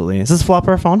 Absolutely. Is this a flop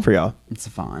or a fawn for y'all? It's a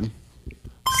fawn.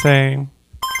 Same.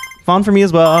 Fawn for me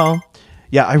as well.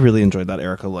 Yeah, I really enjoyed that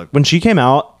Erica look. When she came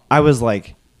out, I was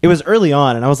like, it was early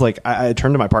on, and I was like, I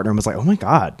turned to my partner and was like, oh my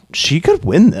God, she could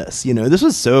win this. This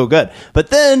was so good.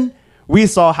 But then we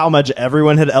saw how much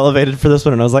everyone had elevated for this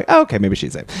one, and I was like, oh, okay, maybe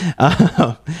she's safe.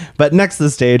 But next to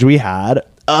the stage, we had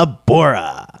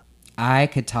Abora. I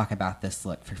could talk about this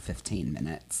look for 15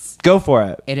 minutes. Go for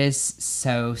it. It is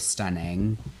so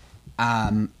stunning.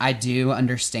 I do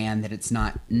understand that it's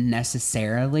not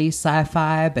necessarily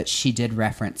sci-fi, but she did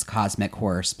reference cosmic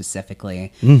horror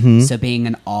specifically. Mm-hmm. So being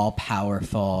an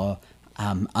all-powerful,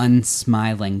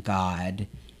 unsmiling god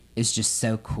is just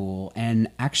so cool.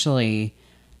 And actually,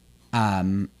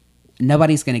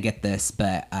 nobody's going to get this,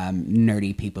 but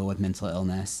nerdy people with mental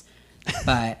illness.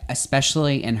 But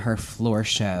especially in her floor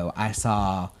show, I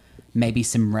saw maybe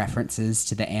some references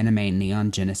to the anime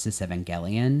Neon Genesis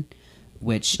Evangelion,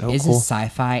 which is cool. a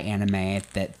sci-fi anime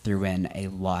that threw in a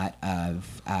lot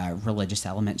of religious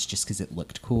elements just because it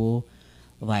looked cool.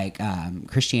 Like,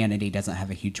 Christianity doesn't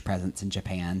have a huge presence in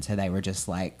Japan, so they were just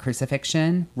like,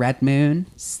 crucifixion, red moon,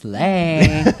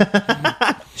 slay.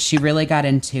 She really got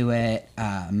into it.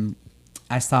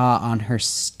 I saw on her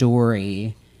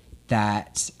story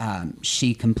that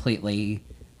she completely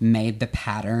made the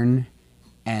pattern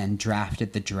and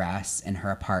drafted the dress in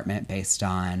her apartment based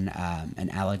on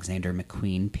an Alexander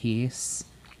McQueen piece,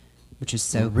 which is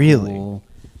so Really? cool.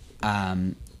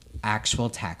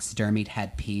 Actual taxidermied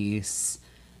headpiece,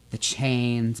 the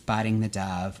chains, biting the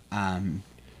dove.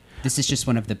 This is just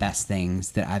one of the best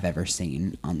things that I've ever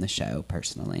seen on the show,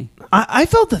 personally. I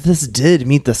felt that this did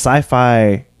meet the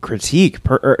sci-fi critique,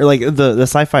 or like the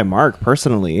sci-fi mark,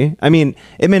 personally. I mean,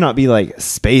 it may not be like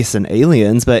space and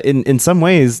aliens, but in some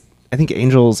ways, I think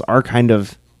angels are kind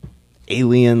of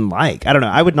alien-like. I don't know.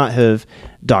 I would not have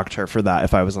docked her for that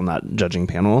if I was on that judging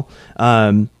panel.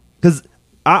 Because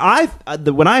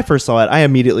when I first saw it, I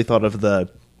immediately thought of the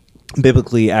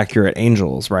biblically accurate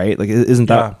angels, right? Like, isn't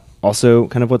that also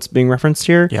kind of what's being referenced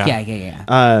here?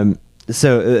 Yeah.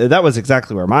 So that was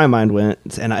exactly where my mind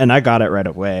went, and I got it right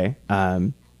away.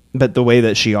 But the way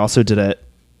that she also did it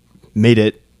made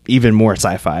it even more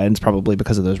sci-fi, and it's probably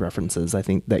because of those references I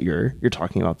think that you're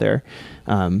talking about there,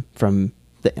 from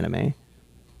the anime.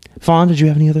 Fawn, did you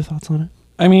have any other thoughts on it?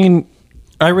 I mean,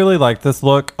 I really like this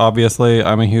look. Obviously,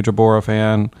 I'm a huge Abora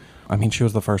fan. I mean, she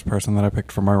was the first person that I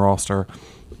picked for my roster.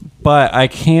 But I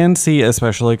can see,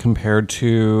 especially compared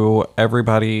to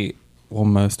everybody, well,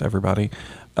 most everybody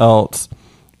else,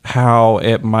 how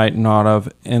it might not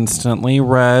have instantly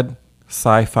read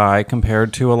sci-fi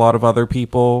compared to a lot of other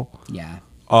people. Yeah.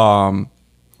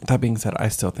 That being said, I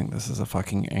still think this is a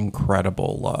fucking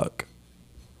incredible look.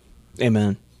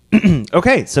 Amen.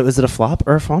 Okay, so is it a flop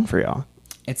or a fawn for y'all?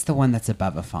 It's the one that's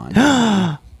above a fawn.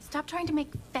 Stop trying to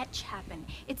make fetch happen.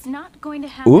 It's not going to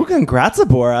happen. Ooh, congrats,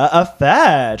 Abora. A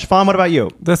fetch. Fawn, what about you?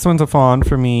 This one's a fawn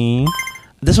for me.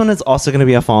 This one is also going to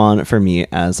be a fawn for me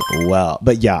as well.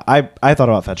 But yeah, I thought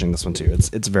about fetching this one too.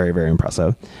 It's very, very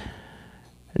impressive.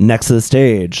 Next to the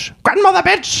stage, grandmother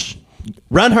bitch.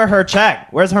 Run her check.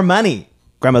 Where's her money?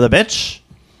 Grandmother bitch.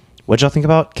 What'd y'all think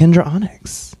about Kendra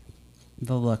Onyx?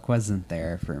 The look wasn't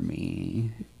there for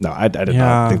me. No, I did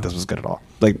not think this was good at all.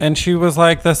 Like, And she was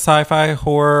like, the sci-fi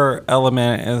horror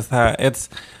element is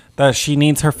that she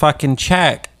needs her fucking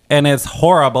check, and it's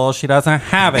horrible. She doesn't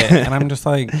have it. And I'm just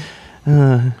like...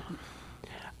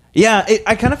 yeah,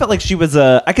 I kind of felt like she was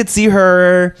I could see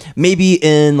her maybe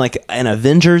in like an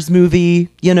Avengers movie,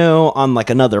 you know, on like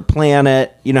another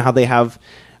planet. You know how they have,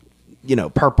 you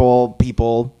know, purple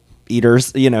people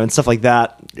eaters, you know, and stuff like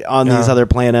that on these other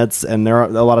planets, and there are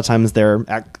a lot of times they're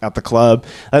at the club.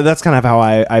 That's kind of how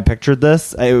I pictured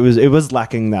this. It was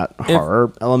lacking that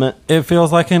horror element. It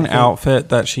feels like an outfit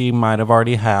that she might have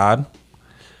already had,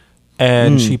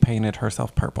 and she painted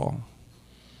herself purple.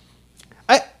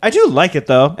 I do like it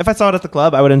though. If I saw it at the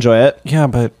club, I would enjoy it. Yeah,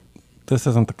 but this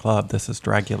isn't the club. This is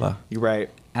Dragula. You're right.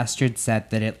 Astrid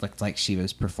said that it looked like she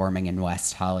was performing in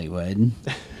West Hollywood.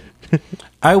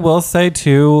 I will say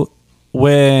too,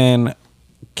 when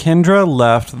Kendra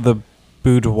left the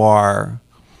boudoir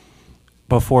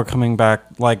before coming back,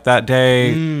 like that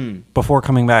day before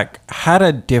coming back, had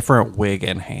a different wig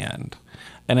in hand,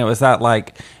 and it was that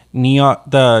like neon,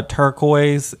 the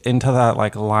turquoise into that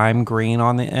like lime green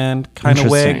on the end kind of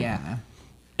wig. Yeah.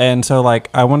 And so like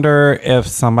I wonder if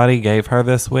somebody gave her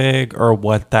this wig or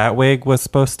what that wig was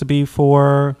supposed to be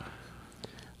for.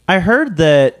 I heard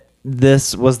that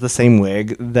this was the same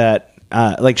wig that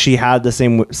like she had the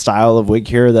same style of wig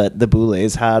here that the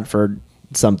Boulets had for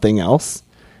something else.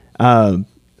 And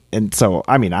so,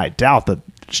 I mean, I doubt that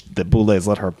the Boulets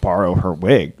let her borrow her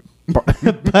wig.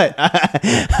 But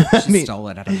I She mean, stole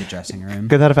it out of the dressing room.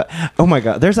 could that have? Oh my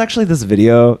god! There's actually this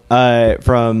video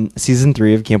from season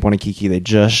 3 of Camp Wanakiki. They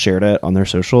just shared it on their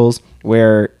socials,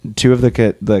 where two of the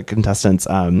contestants,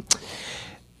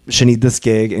 Shanique the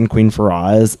Skig and Queen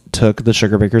Faraz, took the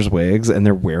Sugar Bakers wigs and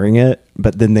they're wearing it,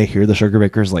 but then they hear the Sugar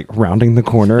Bakers like rounding the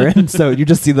corner, and so you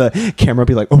just see the camera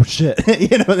be like, "Oh shit!"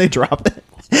 You know, and they drop it.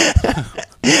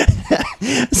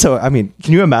 So, I mean,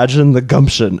 can you imagine the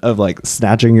gumption of like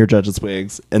snatching your judges'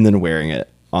 wigs and then wearing it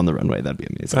on the runway? That'd be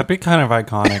amazing. That'd be kind of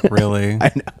iconic, really.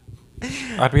 I know.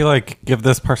 I'd be like, give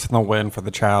this person the win for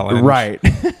the challenge. Right.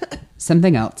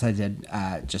 Something else I did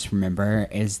just remember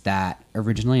is that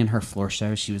originally in her floor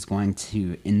show, she was going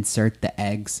to insert the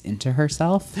eggs into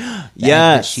herself. The egg that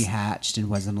Yes. she hatched and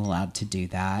wasn't allowed to do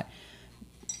that.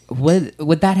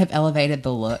 Would that have elevated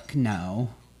the look? No.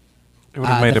 It would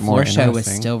have made the it more floor show was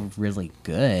interesting. still really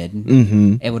good.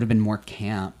 Mm-hmm. It would have been more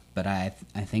camp, but I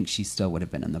think she still would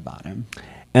have been in the bottom.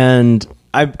 And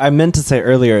I meant to say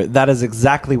earlier, that is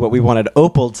exactly what we wanted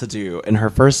Opal to do in her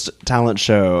first talent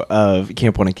show of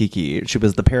Camp One and Kiki. She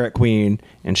was the parrot queen,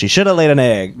 and she should have laid an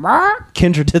egg.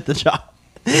 Kendra did the job.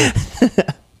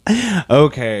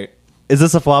 Okay. Is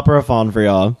this a flop or a fawn for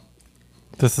y'all?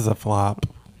 This is a flop.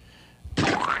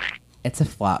 It's a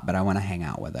flop, but I want to hang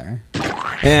out with her.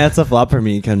 Yeah, it's a flop for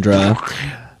me, Kendra.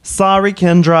 Sorry,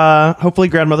 Kendra. Hopefully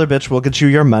Grandmother Bitch will get you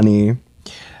your money.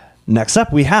 Next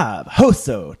up, we have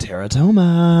Hoso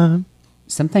Teratoma.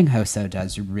 Something Hoso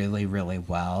does really, really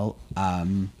well,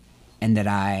 and that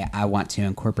I want to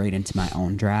incorporate into my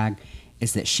own drag,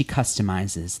 is that she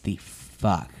customizes the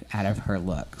fuck out of her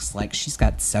looks. Like, she's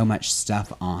got so much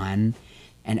stuff on,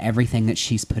 and everything that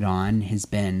she's put on has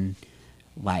been,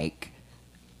 like,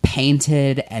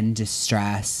 painted and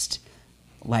distressed,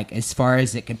 like, as far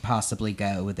as it could possibly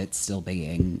go with it still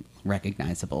being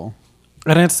recognizable.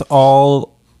 And it's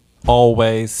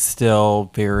always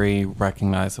still very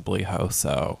recognizably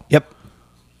Hoso. Yep.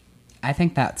 I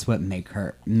think that's what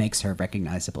makes her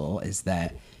recognizable, is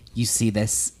that you see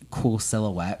this cool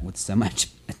silhouette with so much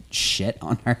shit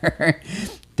on her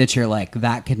that you're like,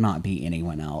 that could not be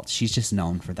anyone else. She's just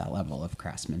known for that level of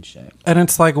craftsmanship. And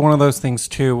it's like one of those things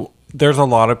too. There's a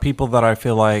lot of people that I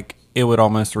feel like it would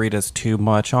almost read as too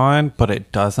much on, but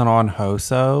it doesn't on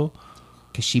Hoso.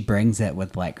 Because she brings it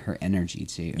with, like, her energy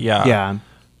too. Yeah. Yeah.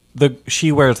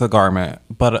 She wears the garment,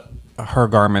 but her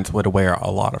garments would wear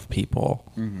a lot of people.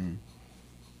 Mm-hmm.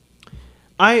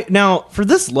 Now for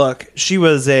this look, she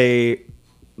was a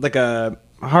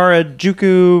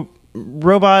Harajuku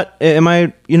robot. Am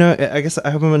I? I guess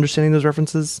I hope I'm understanding those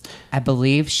references. I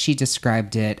believe she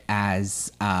described it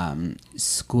as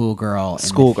schoolgirl in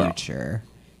Schoolgirl. the future.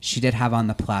 She did have on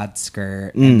the plaid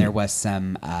skirt, and there was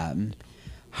some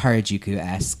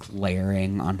Harajuku-esque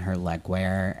layering on her leg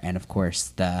wear, and of course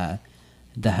the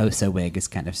Hoso wig is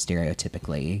kind of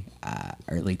stereotypically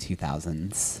early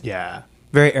 2000s. Yeah.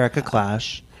 Very Erica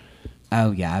Clash.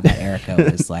 Oh yeah, I bet Erica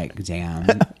was like, damn,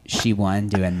 she won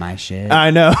doing my shit. I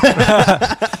know.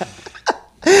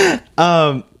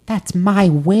 That's my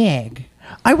wig.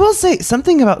 I will say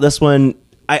something about this one.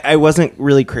 I wasn't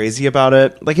really crazy about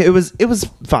it. Like, it was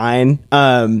fine.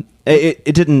 It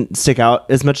didn't stick out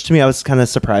as much to me. I was kind of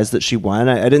surprised that she won.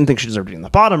 I didn't think she deserved to be in the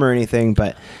bottom or anything,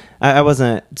 but I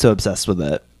wasn't so obsessed with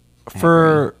it.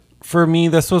 For me,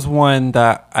 this was one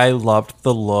that I loved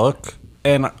the look.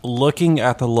 And looking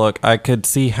at the look, I could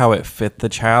see how it fit the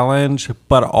challenge,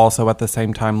 but also at the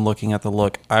same time, looking at the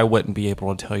look, I wouldn't be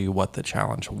able to tell you what the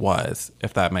challenge was,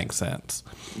 if that makes sense.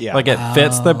 Yeah. Like, it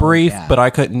fits the brief, yeah. but I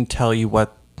couldn't tell you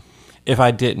what, if I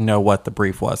didn't know what the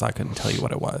brief was, I couldn't tell you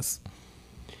what it was.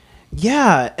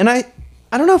 Yeah, and I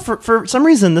don't know, for some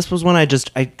reason this was one I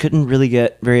couldn't really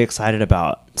get very excited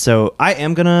about. So I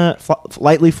am gonna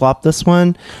lightly flop this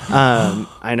one.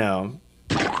 I know.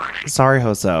 Sorry,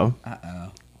 Hoso.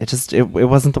 It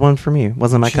wasn't the one for me. It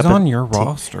wasn't my She's cup of on your tea.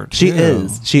 roster, too.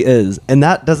 She is, and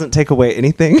that doesn't take away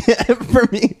anything for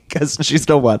me because she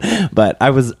still won. But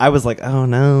I was like, oh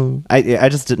no, I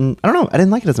just didn't. I don't know. I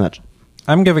didn't like it as much.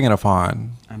 I'm giving it a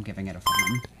fawn. I'm giving it a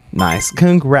fawn. Nice.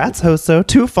 Congrats, Hoso.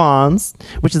 2 fawns,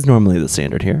 which is normally the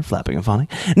standard here, flapping and fawning.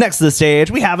 Next to the stage,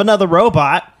 we have another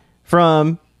robot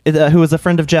from who is a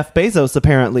friend of Jeff Bezos,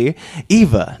 apparently,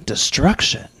 Eva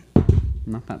Destruction.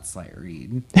 Not that slight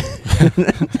read.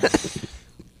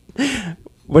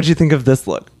 What'd you think of this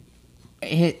look?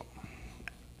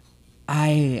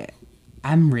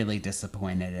 I'm really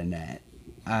disappointed in it.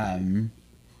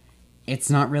 It's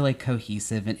not really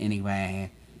cohesive in any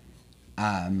way.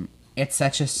 It's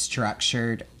such a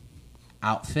structured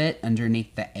outfit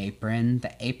underneath the apron.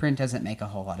 The apron doesn't make a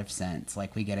whole lot of sense.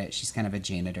 Like, we get it. She's kind of a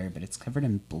janitor, but it's covered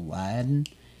in blood. And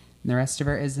the rest of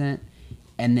her isn't.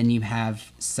 And then you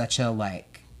have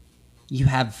you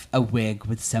have a wig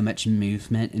with so much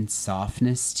movement and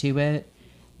softness to it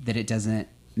that it doesn't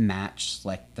match,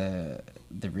 like, the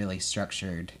really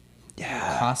structured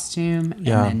costume.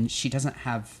 Yeah. And then she doesn't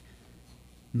have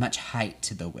much height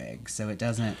to the wig, so it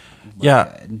doesn't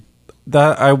look good.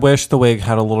 That I wish the wig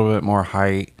had a little bit more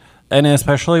height, and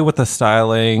especially with the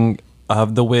styling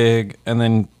of the wig and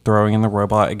then throwing in the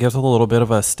robot, it gives a little bit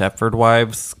of a Stepford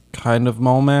Wives kind of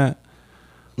moment.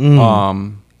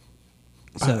 So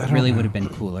it really would have been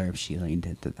cooler if she leaned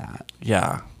into that.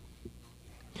 Yeah.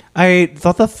 I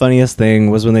thought the funniest thing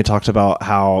was when they talked about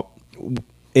how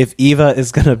if Eva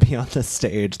is going to be on the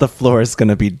stage, the floor is going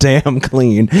to be damn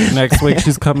clean. Next week,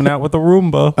 she's coming out with a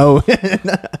Roomba. Oh,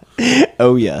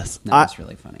 oh yes. That was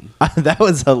really funny. That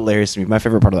was hilarious to me. My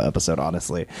favorite part of the episode,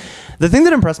 honestly. The thing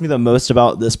that impressed me the most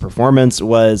about this performance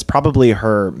was probably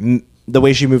the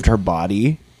way she moved her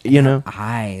body, you know?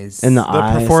 Eyes. And the The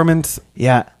eyes. performance.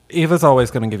 Yeah. Eva's always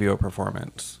going to give you a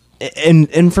performance.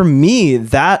 And for me,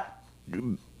 that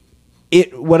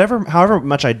however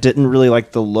much I didn't really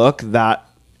like the look, that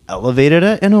elevated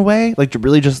it in a way. Like,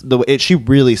 really just the way she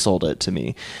really sold it to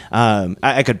me.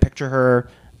 I could picture her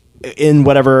in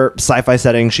whatever sci-fi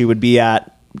setting she would be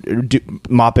at,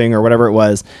 mopping or whatever it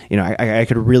was. You know, I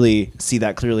could really see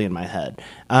that clearly in my head.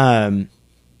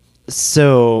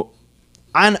 So,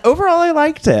 and overall, I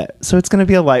liked it. So it's going to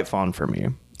be a light fawn for me.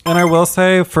 And I will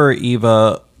say for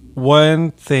Eva,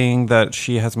 one thing that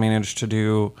she has managed to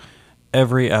do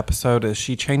every episode is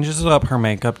she changes up her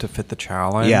makeup to fit the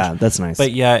challenge. Yeah, that's nice.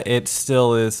 But yet it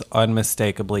still is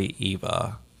unmistakably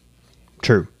Eva.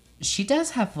 True. She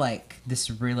does have like this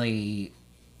really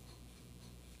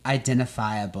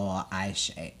identifiable eye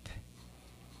shape.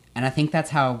 And I think that's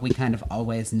how we kind of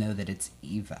always know that it's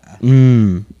Eva.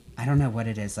 I don't know what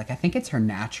it is. Like, I think it's her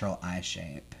natural eye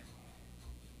shape.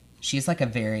 She's like a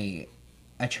very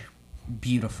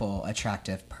beautiful,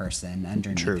 attractive person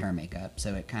underneath her makeup.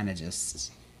 So it kind of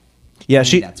just... Yeah,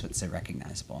 maybe that's what's so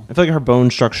recognizable. I feel like her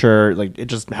bone structure, like, it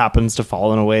just happens to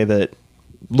fall in a way that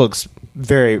looks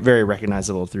very, very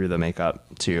recognizable through the makeup,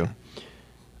 too.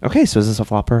 Okay, so is this a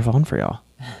flop or a fawn for y'all?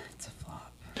 It's a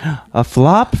flop. A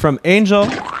flop from Angel.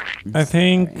 I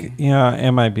think, yeah,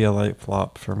 it might be a light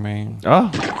flop for me.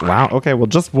 Oh, wow. Okay, well,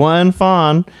 just one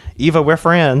fawn. Eva, we're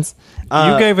friends.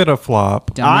 You gave it a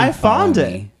flop. Don't I even follow fawned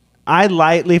it. me. I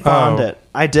lightly fawned Oh. it.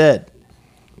 I did.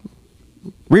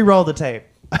 Reroll the tape.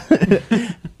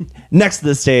 Next to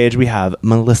the stage, we have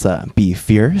Melissa B.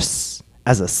 Fierce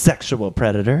as a sexual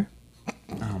predator.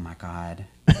 Oh my god.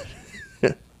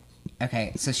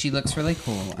 Okay, so she looks really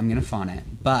cool. I'm gonna fawn it,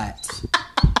 but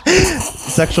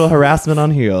Sexual harassment on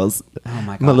heels. oh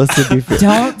my god, Melissa B. Fierce.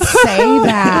 don't say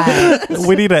that,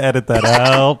 We need to edit that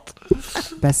out.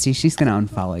 bestie. She's gonna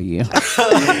unfollow you.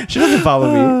 She doesn't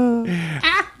follow me.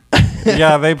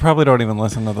 Yeah, they probably don't even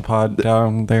listen to the pod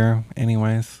down there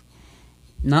anyways.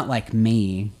 Not like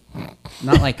me.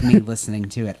 Not like me listening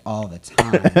to it all the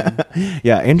time.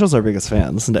 Yeah, Angel's our biggest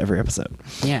fan. Listen to every episode.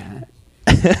 Yeah.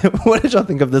 What did y'all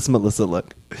think of this Melissa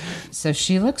look? So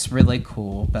she looks really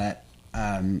cool, but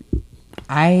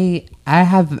I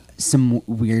have some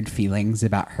weird feelings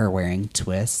about her wearing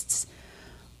twists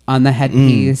on the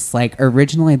headpiece. Like,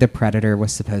 originally the Predator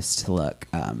was supposed to look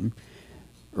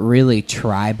really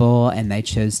tribal, and they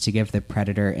chose to give the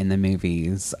Predator in the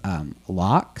movies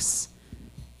locks,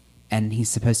 and he's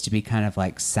supposed to be kind of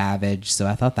like savage. So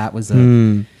I thought that was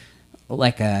a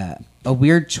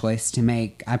weird choice to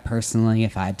make. I personally,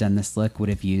 if I had done this look, would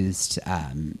have used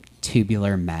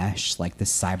tubular mesh, like the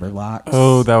cyber locks.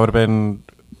 Oh, that would have been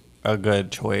a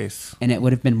good choice. And it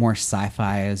would have been more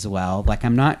sci-fi as well. Like,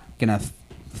 I'm not gonna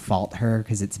fault her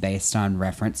because it's based on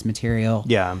reference material.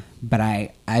 Yeah. But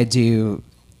I do.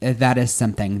 That is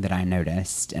something that I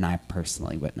noticed, and I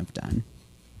personally wouldn't have done.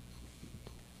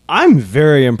 I'm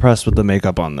very impressed with the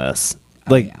makeup on this.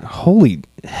 Like, yeah. holy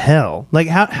hell. Like,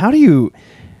 how do you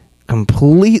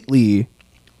completely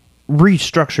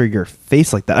restructure your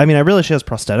face like that? I mean, I realize she has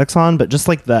prosthetics on, but just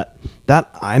like that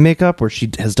eye makeup where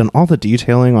she has done all the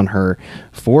detailing on her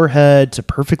forehead to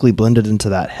perfectly blend it into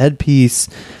that headpiece.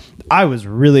 I was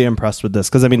really impressed with this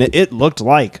because, I mean, it looked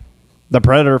like the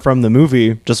Predator from the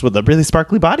movie, just with a really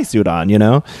sparkly bodysuit on, you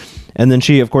know? And then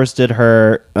she, of course, did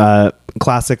her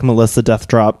classic Melissa death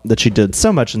drop that she did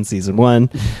so much in season 1.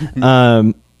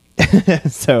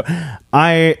 So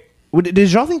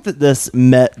did y'all think that this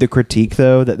met the critique,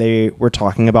 though, that they were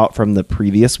talking about from the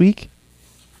previous week?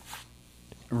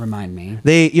 Remind me.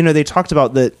 They talked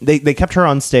about that they kept her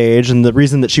on stage, and the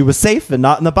reason that she was safe and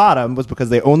not in the bottom was because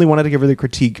they only wanted to give her the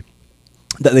critique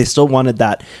that they still wanted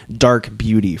that dark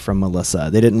beauty from Melissa.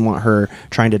 They didn't want her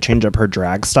trying to change up her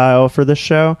drag style for this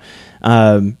show.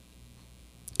 And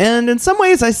in some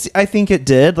ways, I think it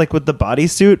did, like with the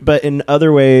bodysuit, but in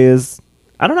other ways,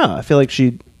 I don't know. I feel like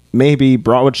she maybe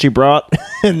brought what she brought,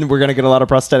 and we're going to get a lot of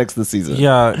prosthetics this season.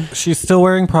 Yeah, she's still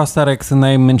wearing prosthetics, and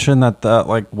they mentioned that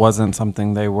like wasn't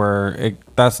something they were.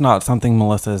 That's not something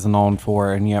Melissa is known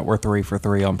for, and yet we're 3 for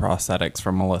 3 on prosthetics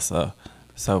from Melissa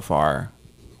so far.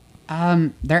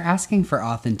 They're asking for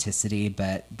authenticity,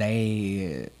 but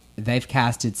they've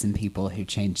casted some people who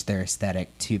changed their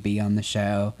aesthetic to be on the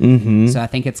show. Mm-hmm. So I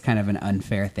think it's kind of an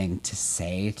unfair thing to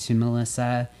say to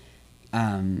Melissa.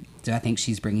 Do I think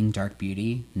she's bringing dark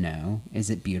beauty? No. Is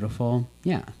it beautiful?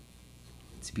 Yeah.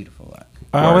 It's a beautiful look.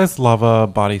 I always love a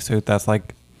bodysuit that's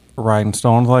like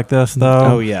rhinestoned like this,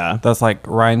 though. Oh, yeah. That's like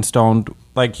rhinestoned.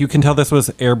 Like, you can tell this was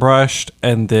airbrushed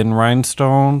and then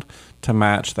rhinestoned to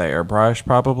match the airbrush,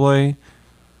 probably.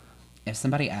 If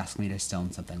somebody asked me to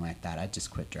stone something like that, I'd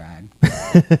just quit drag.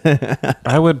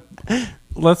 I would,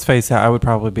 let's face it, I would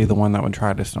probably be the one that would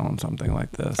try to stone something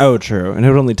like this. Oh, true. And it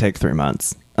would only take 3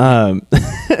 months. Okay,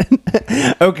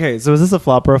 so is this a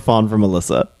flop or a fawn for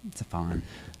Melissa? It's a fawn.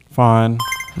 Fun.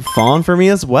 Fawn for me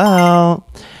as well.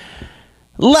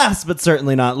 Last but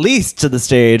certainly not least to the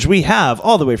stage, we have,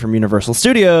 all the way from Universal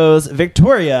Studios,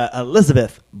 Victoria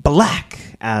Elizabeth Black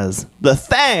as the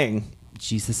Thing.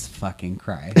 Jesus fucking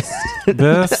Christ.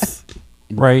 This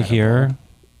right here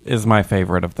is my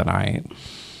favorite of the night.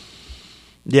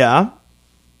 Yeah.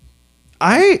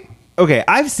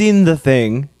 I've seen the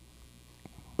Thing,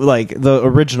 like the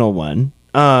original one.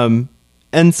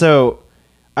 And so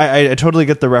I totally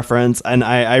get the reference, and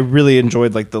I really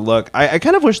enjoyed like the look. I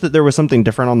kind of wish that there was something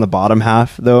different on the bottom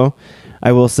half, though.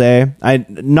 I will say,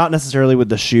 not necessarily with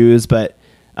the shoes, but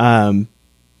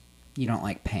You don't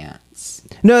like pants.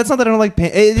 no, it's not that I don't like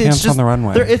pants. It's Pants just on the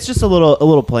runway. It's just a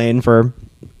little plain for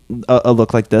a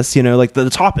look like this. You know, like the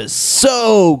top is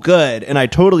so good, and I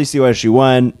totally see why she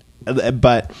won.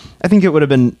 But I think it would have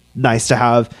been nice to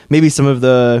have maybe some of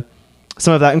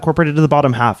that incorporated to the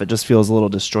bottom half. It just feels a little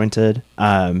disjointed.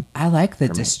 I like the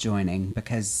disjoining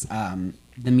because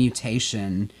the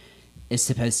mutation is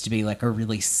supposed to be like a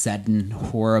really sudden,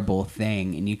 horrible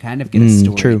thing, and you kind of get a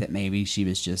story true. that maybe she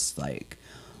was just like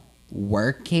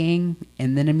working,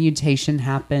 and then a mutation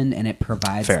happened, and it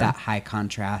provides Fair. that high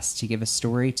contrast to give a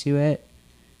story to it.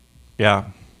 Yeah.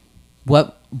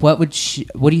 What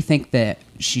do you think that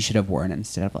she should have worn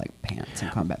instead of like pants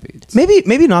and combat boots?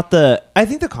 Maybe not I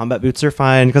think the combat boots are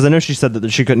fine, because I know she said that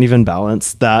she couldn't even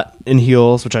balance that in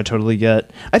heels, which I totally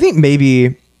get. I think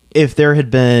maybe if there had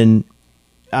been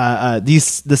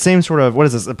the same sort of, what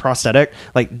is this, a prosthetic,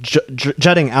 like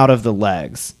jutting out of the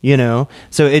legs, you know,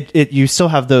 so it you still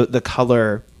have the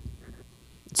color.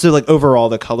 So like overall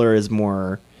the color is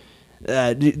more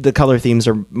the color themes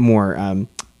are more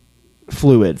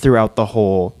fluid throughout the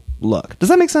whole look. Does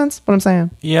that make sense what I'm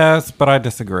saying? Yes, but I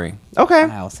disagree. Okay.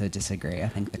 I also disagree. I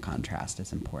think the contrast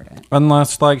is important.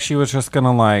 Unless like she was just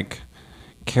gonna like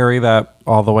carry that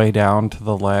all the way down to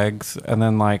the legs and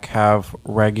then like have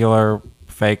regular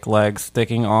fake legs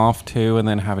sticking off too, and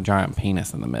then have a giant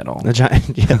penis in the middle. The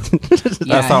giant, yeah. That's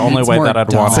the only it's way more that I'd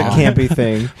dumb. want It's a it. campy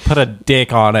thing. Put a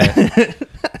dick on it.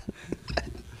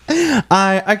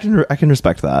 I can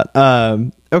respect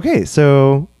that. Okay,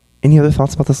 so any other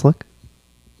thoughts about this look?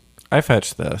 I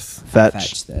fetched this.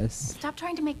 Fetch. this. Stop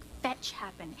trying to make fetch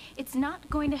happen. It's not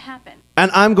going to happen.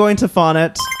 And I'm going to fawn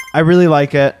it. I really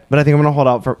like it, but I think I'm going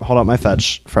to hold out my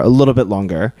fetch for a little bit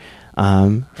longer.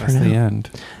 That's the end.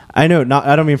 I know,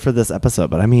 I don't mean for this episode,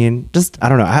 but I mean, just, I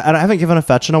don't know. I haven't given a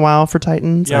fetch in a while for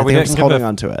Titans. Yeah, I we think I'm didn't just give holding a-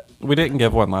 on to it. We didn't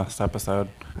give one last episode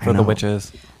I for the know.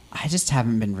 witches. I just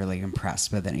haven't been really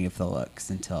impressed with any of the looks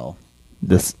until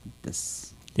This,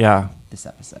 this Yeah.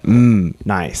 episode.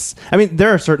 nice. I mean,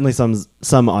 there are certainly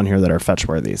some on here that are fetch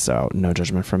worthy, so no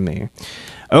judgment from me.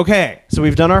 Okay, so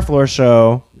we've done our floor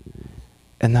show,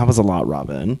 and that was a lot,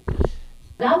 Robin.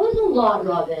 That was a lot,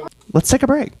 Robin. Let's take a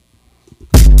break.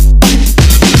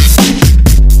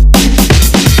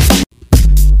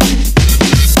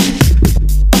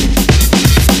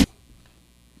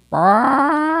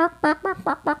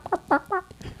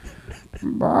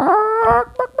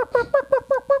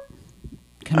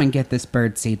 Come and get this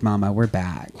bird seed, Mama. We're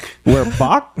back. We're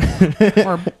back.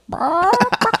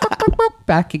 We're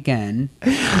back again.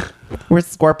 We're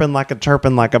scorping like a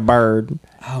chirping like a bird.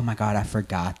 Oh my God, I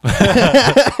forgot.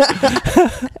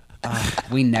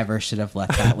 We never should have let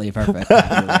that leave our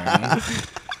vocabulary.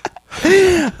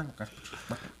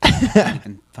 I can't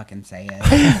even fucking say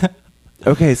it.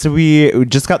 Okay, so we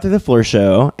just got through the floor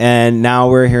show, and now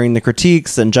we're hearing the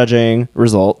critiques and judging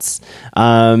results.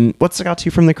 What stuck out to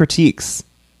you from the critiques?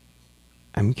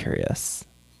 I'm curious.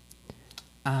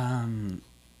 I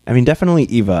mean, definitely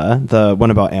Eva, the one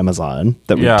about Amazon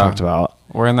that we Yeah. talked about.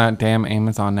 Wearing that damn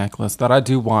Amazon necklace that I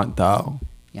do want, though.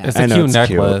 Yeah. It's I a know, cute it's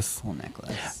cute. necklace. Cool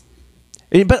necklace.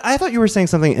 But I thought you were saying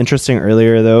something interesting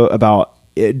earlier, though, about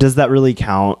does that really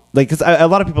count? Like, because a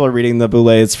lot of people are reading the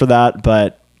boulets for that,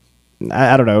 but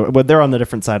I don't know. But they're on the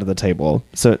different side of the table,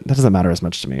 so that doesn't matter as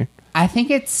much to me. I think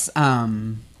it's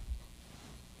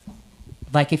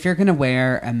like if you're gonna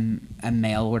wear a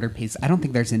mail order piece, I don't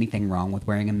think there's anything wrong with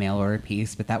wearing a mail order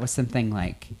piece, but that was something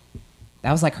like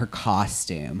That was like her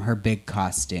costume, her big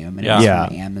costume, and it Yeah. was Yeah.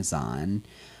 from Amazon.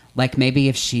 Like maybe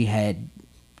if she had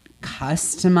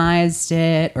customized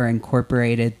it or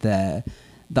incorporated the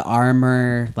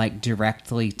armor like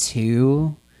directly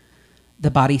to the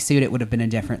bodysuit, it would have been a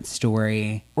different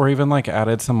story. Or even like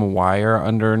added some wire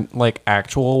under, like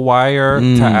actual wire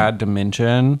to add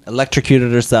dimension.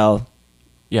 Electrocuted herself.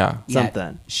 Yeah.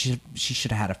 Something. Yeah, she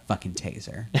should have had a fucking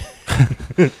taser.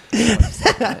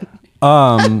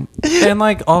 And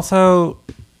like also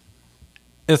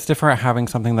it's different having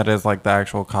something that is like the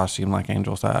actual costume like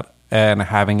Angel said and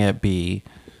having it be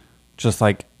just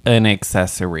like an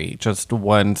accessory, just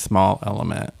one small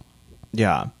element.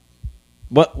 Yeah.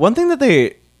 One thing that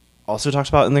they also talked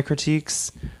about in the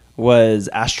critiques was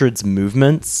Astrid's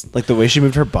movements, like the way she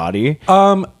moved her body.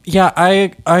 Yeah,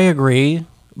 I agree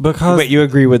because Wait, you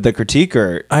agree with the critique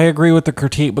or? I agree with the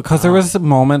critique because there was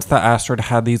moments that Astrid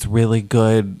had these really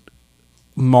good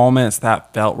moments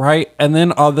that felt right, and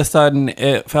then all of a sudden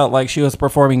it felt like she was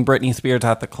performing Britney Spears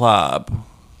at the club.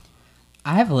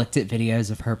 I have looked at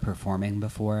videos of her performing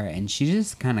before, and she's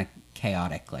just kind of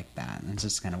chaotic like that. That's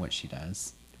just kind of what she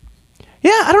does.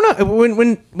 Yeah, I don't know.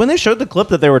 When they showed the clip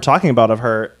that they were talking about of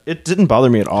her, it didn't bother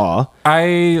me at all.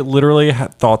 I literally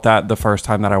thought that the first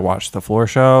time that I watched the floor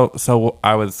show, so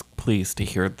I was pleased to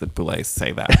hear the Boulez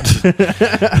say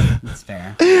that. That's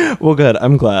fair. Well, good.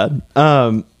 I'm glad.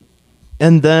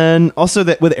 And then also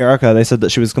that with Erica, they said that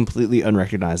she was completely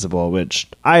unrecognizable, which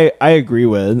I agree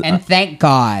with. And thank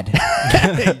God.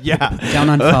 Yeah, Don't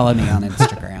unfollow me on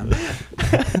Instagram.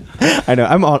 I know.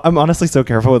 I'm honestly so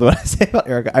careful with what I say about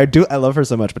Erica. I love her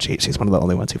so much, but she's one of the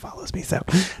only ones who follows me. So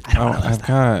I don't know. I've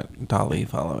got Dolly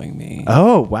following me.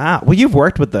 Oh wow. Well, you've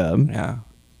worked with them. Yeah.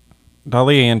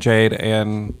 Dolly and Jade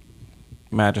and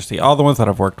Majesty, all the ones that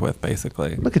I've worked with,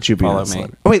 basically. Look at you being follow a me.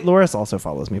 celeb. Oh wait, Loris also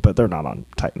follows me, but they're not on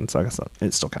Titan, so I guess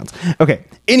it still counts. Okay.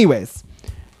 Anyways,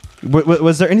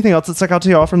 was there anything else that stuck out to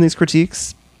y'all from these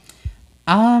critiques?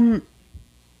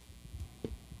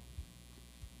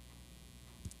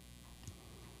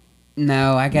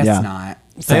 No, I guess Yeah. not.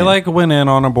 They like went in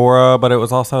on Abora, but it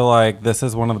was also like, this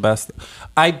is one of the best.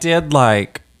 I did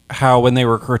like how when they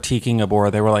were critiquing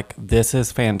Abora, they were like, this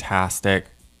is fantastic.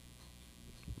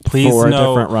 Please For a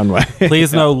know, different runway.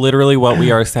 please know literally what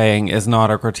we are saying is not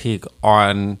a critique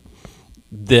on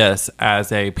this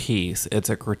as a piece. It's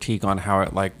a critique on how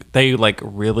it like, they like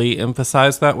really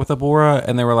emphasized that with Abora.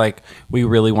 And they were like, we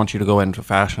really want you to go into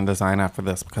fashion design after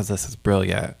this because this is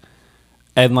brilliant.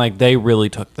 And like, they really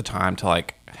took the time to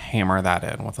like hammer that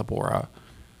in with Abora.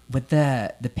 With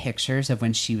the pictures of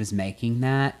when she was making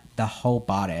that, the whole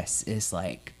bodice is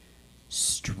like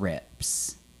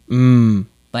strips.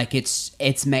 Like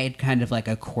it's made kind of like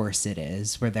a corset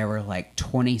is, where there were like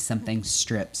 20 something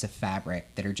strips of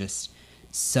fabric that are just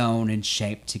sewn and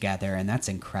shaped together, and that's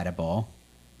incredible.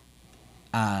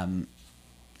 I'll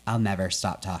never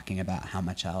stop talking about how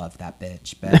much I love that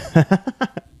bitch, but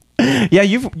Yeah,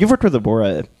 you've worked with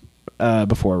Abora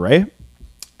before, right?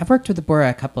 I've worked with Deborah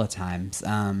a couple of times.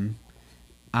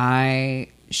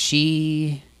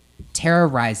 Tara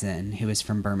Risen, who is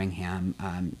from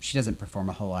Birmingham, she doesn't perform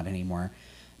a whole lot anymore,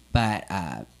 but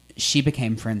she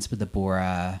became friends with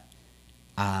Deborah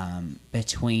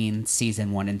between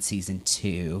season 1 and season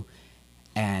 2,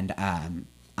 and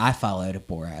I followed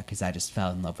Deborah because I just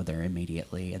fell in love with her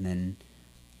immediately, and then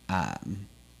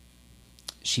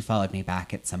she followed me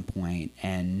back at some point,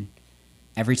 and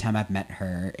every time I've met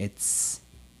her, it's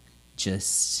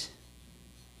just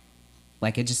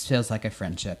like, it just feels like a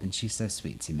friendship, and she's so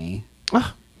sweet to me.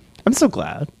 Oh, I'm so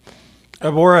glad.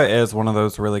 Abora is one of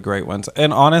those really great ones.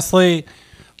 And honestly,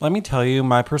 let me tell you,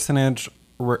 my percentage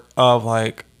of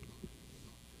like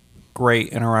great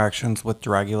interactions with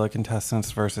Dragula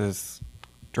contestants versus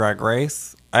Drag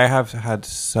Race, I have had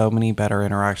so many better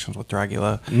interactions with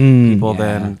Dragula people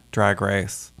than Drag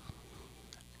Race.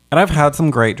 And I've had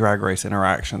some great Drag Race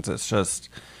interactions. It's just,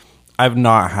 I've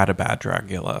not had a bad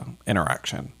Dragula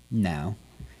interaction. No.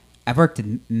 I've worked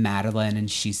with Madeline, and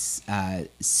she's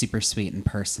super sweet and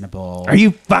personable. Are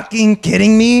you fucking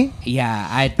kidding me? Yeah,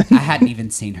 I hadn't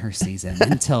even seen her season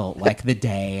until like the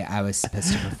day I was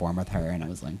supposed to perform with her, and I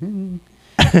was like,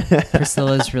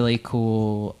 Priscilla's really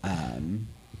cool.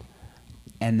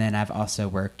 And then I've also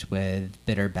worked with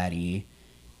Bitter Betty,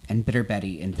 and Bitter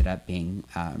Betty ended up being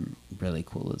really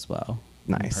cool as well.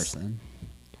 In Nice. person.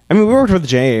 I mean, we worked with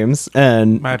James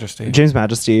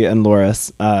Majesty and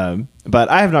Loris, but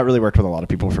I have not really worked with a lot of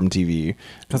people from TV.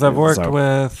 Because I've worked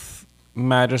with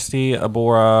Majesty,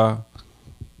 Abora,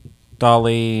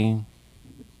 Dolly,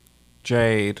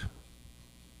 Jade,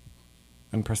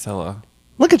 and Priscilla.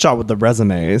 Look at y'all with the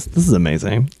resumes. This is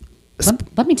amazing.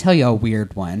 Let me tell you a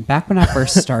weird one. Back when I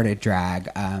first started drag,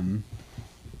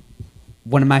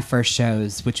 one of my first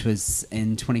shows, which was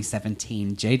in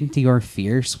 2017, Jaden Dior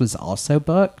Fierce was also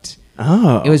booked.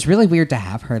 Oh. It was really weird to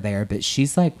have her there, but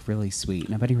she's like really sweet.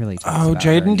 Nobody really talks about her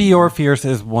Jaden anymore. Dior Fierce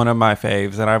is one of my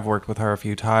faves, and I've worked with her a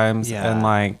few times. Yeah. And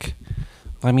like,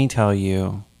 let me tell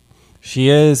you, she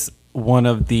is one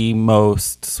of the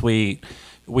most sweet.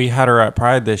 We had her at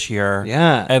Pride this year.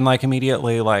 Yeah. And like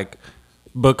immediately, like,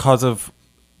 because of,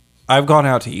 I've gone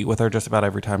out to eat with her just about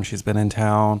every time she's been in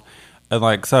town. And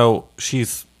like, so she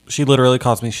literally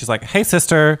calls me. She's like, "Hey,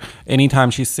 sister," anytime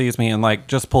she sees me, and like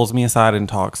just pulls me aside and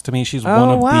talks to me. She's one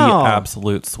of the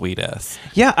absolute sweetest.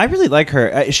 Yeah, I really like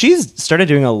her. She's started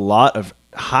doing a lot of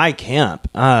high camp,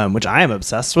 which I am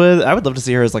obsessed with. I would love to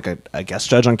see her as like a guest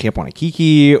judge on Camp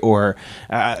Wanakiki, or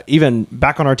even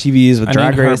back on our TVs with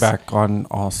Drag Race. Race. Her back on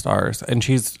All Stars, and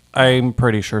I'm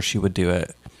pretty sure she would do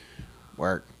it.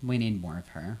 Work. We need more of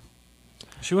her.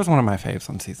 She was one of my faves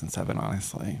on season 7,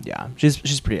 honestly. Yeah,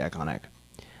 she's pretty iconic.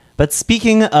 But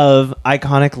speaking of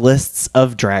iconic lists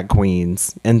of drag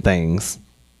queens and things,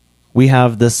 we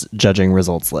have this judging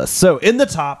results list. So in the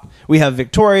top, we have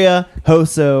Victoria,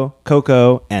 Hoso,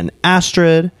 Coco, and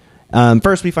Astrid.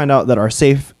 First, we find out that our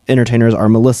safe entertainers are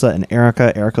Melissa and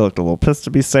Erica. Erica looked a little pissed to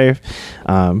be safe.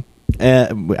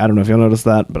 And I don't know if you'll notice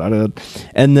that, but I did.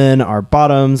 And then our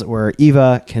bottoms were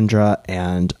Eva, Kendra,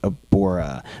 and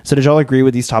Abora. So did y'all agree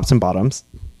with these tops and bottoms?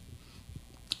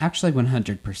 Actually,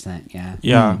 100%, yeah.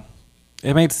 Yeah.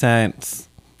 It made sense,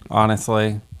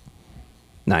 honestly.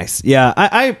 Nice. Yeah,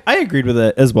 I agreed with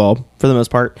it as well, for the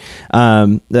most part.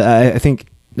 I think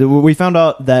we found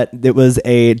out that it was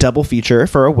a double feature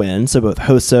for a win. So both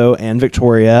Hoso and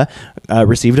Victoria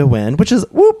received a win, which is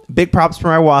big props for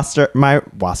my roster.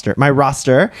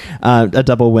 A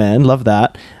double win. Love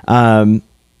that.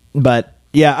 But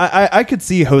yeah, I could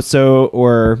see Hoso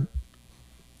or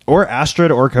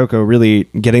Astrid or Coco really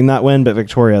getting that win, but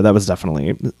Victoria, that was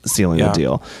definitely sealing the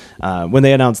deal. When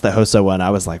they announced that Hoso won,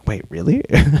 I was like, wait, really?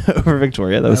 Over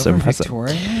Victoria? That was so impressive.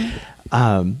 Victoria?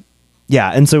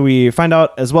 Yeah, and so we find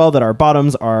out as well that our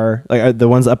bottoms are, like, the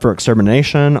ones up for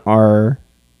extermination are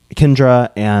Kendra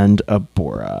and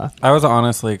Abora. I was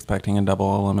honestly expecting a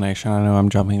double elimination. I know I'm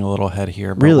jumping a little ahead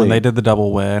here, but Really? when they did the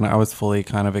double win, I was fully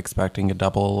kind of expecting a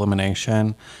double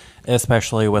elimination,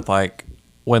 especially with like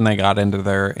when they got into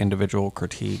their individual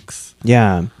critiques.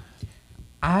 Yeah.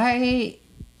 I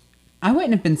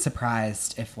wouldn't have been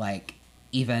surprised if like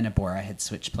Eva and Abora had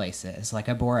switched places. Like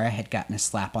Abora had gotten a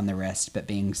slap on the wrist but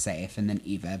being safe, and then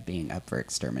Eva being up for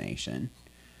extermination.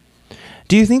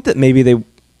 Do you think that maybe they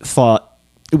thought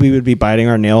we would be biting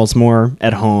our nails more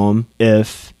at home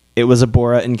if it was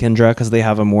Abora and Kendra because they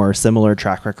have a more similar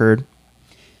track record?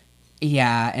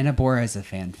 Yeah, and Abora is a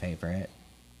fan favorite.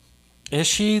 Is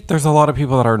she? There's a lot of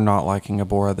people that are not liking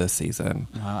Abora this season.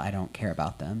 Well, I don't care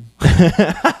about them.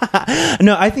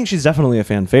 No, I think she's definitely a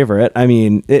fan favorite. I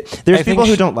mean, there's people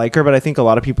who don't like her, but I think a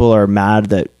lot of people are mad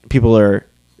that people are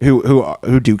who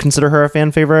do consider her a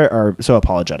fan favorite are so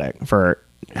apologetic for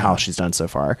how she's done so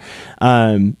far.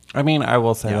 I mean, I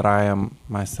will say that I am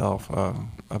myself a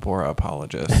Abora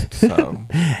apologist. So,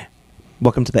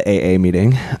 welcome to the AA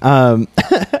meeting.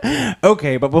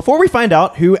 Okay, but before we find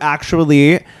out who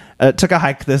actually took a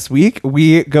hike this week,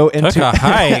 we go into took a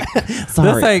hike.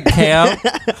 Sorry. This ain't camp.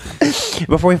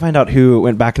 Before we find out who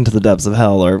went back into the depths of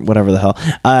hell or whatever the hell,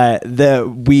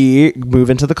 we move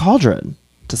into the cauldron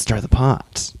to stir the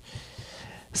pot.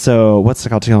 So, what's the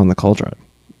cocktail in the cauldron?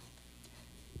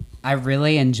 I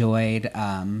really enjoyed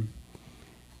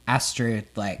Astrid,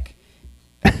 like...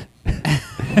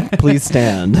 Please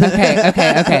stand.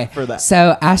 Okay. For that.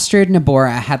 So Astrid and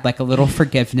Abora had like a little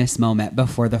forgiveness moment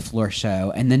before the floor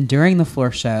show. And then during the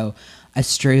floor show,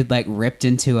 Astrid like ripped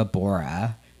into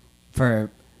Abora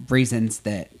for reasons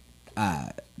that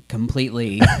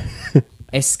completely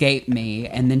escaped me.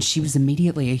 And then she was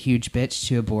immediately a huge bitch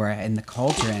to Abora in the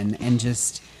cauldron and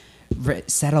just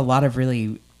said a lot of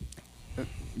really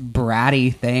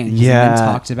bratty things. Yeah. And then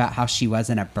talked about how she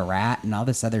wasn't a brat and all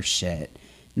this other shit.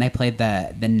 And they played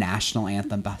the national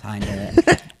anthem behind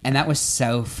it. And that was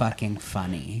so fucking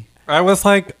funny. I was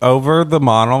like over the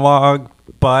monologue,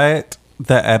 but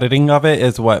the editing of it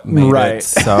is what made it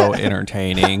so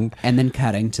entertaining. And then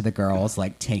cutting to the girls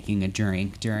like taking a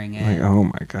drink during it. Like, oh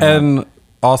my God. And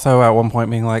also at one point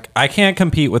being like, I can't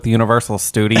compete with Universal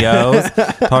Studios,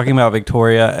 talking about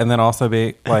Victoria, and then also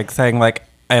be like saying like,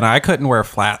 and I couldn't wear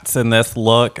flats in this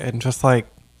look, and just like,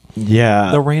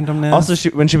 yeah, the randomness. Also,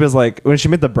 when she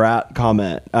made the brat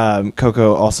comment,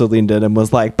 Coco also leaned in and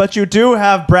was like, "But you do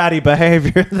have bratty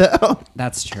behavior, though."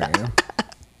 That's true.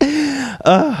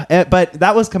 But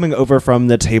that was coming over from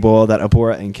the table that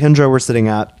Abora and Kendra were sitting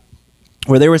at,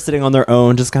 where they were sitting on their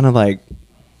own, just kind of like,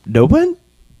 no one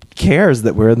cares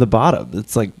that we're in the bottom.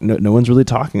 It's like no one's really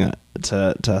talking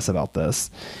to us about this.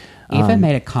 Eva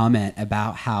made a comment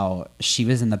about how she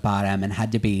was in the bottom and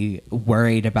had to be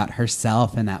worried about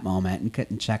herself in that moment and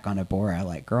couldn't check on Abora.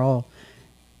 Like, girl,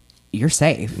 you're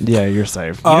safe. Yeah, you're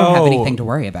safe. You don't have anything to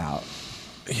worry about.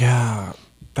 Yeah,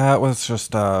 that was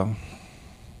just that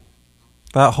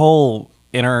whole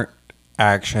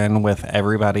interaction with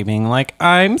everybody being like,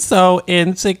 I'm so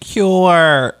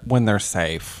insecure when they're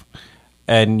safe.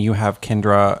 And you have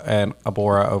Kendra and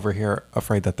Abora over here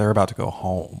afraid that they're about to go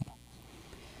home.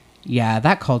 Yeah,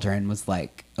 that cauldron was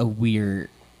like a weird...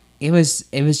 It was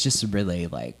just really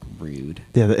like rude.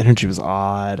 Yeah, the energy was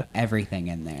odd. Everything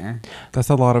in there. That's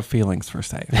a lot of feelings for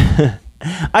safe.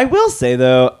 I will say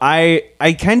though, I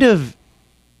kind of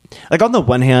like, on the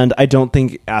one hand, I don't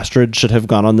think Astrid should have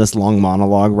gone on this long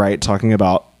monologue, right, talking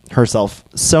about herself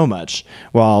so much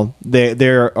while they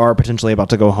are potentially about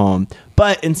to go home.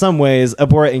 But in some ways,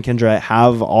 Abora and Kendra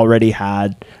have already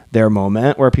had their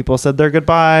moment where people said their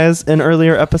goodbyes in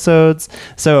earlier episodes.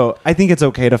 So I think it's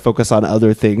okay to focus on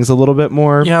other things a little bit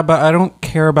more. Yeah, but I don't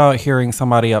care about hearing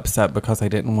somebody upset because they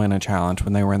didn't win a challenge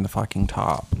when they were in the fucking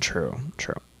top. True.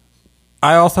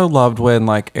 I also loved when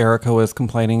like Erica was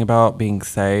complaining about being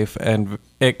safe and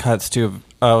it cuts to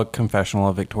a confessional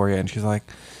of Victoria and she's like,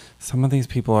 some of these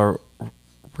people are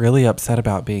really upset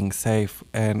about being safe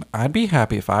and I'd be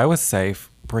happy if I was safe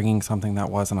bringing something that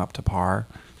wasn't up to par.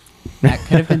 That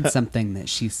could have been something that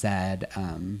she said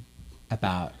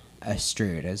about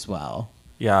Astrud as well.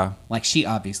 Yeah. Like, she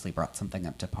obviously brought something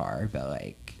up to par, but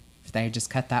like, if they had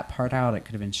just cut that part out, it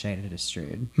could have been shaded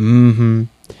Astrud. Mm-hmm.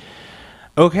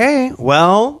 Okay,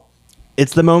 well,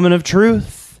 it's the moment of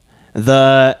truth.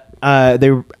 They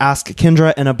ask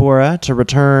Kendra and Abora to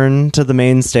return to the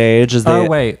main stage as they... Oh,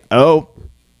 wait. Oh.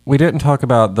 We didn't talk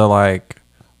about the, like,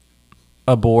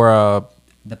 Abora...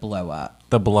 The blow up.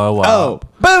 Oh,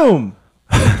 boom!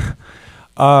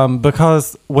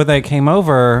 Because when they came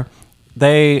over,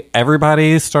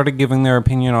 everybody started giving their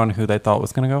opinion on who they thought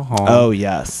was going to go home. Oh,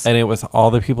 yes. And it was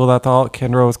all the people that thought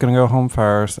Kendra was going to go home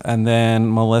first. And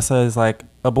then Melissa is like,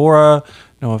 Abora,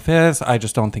 no offense, I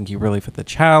just don't think you really fit the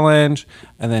challenge.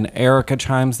 And then Erica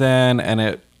chimes in, and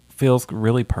it feels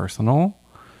really personal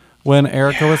when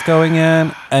Erica was going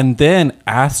in. And then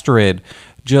Astrid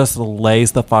just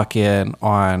lays the fuck in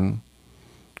on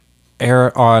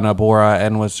Abora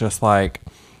and was just like,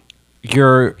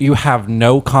 you have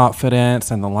no confidence,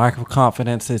 and the lack of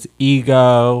confidence is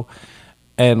ego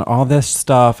and all this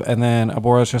stuff. And then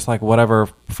Abora's just like, whatever,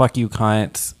 fuck you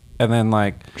cunts. And then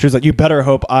like, she was like, you better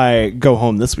hope I go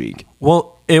home this week.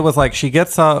 Well, it was like, she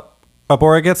gets up,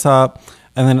 Abora gets up,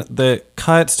 and then the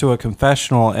cuts to a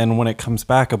confessional, and when it comes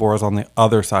back, Abora's on the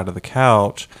other side of the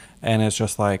couch, and it's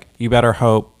just like, you better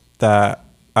hope that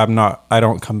I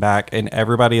don't come back. And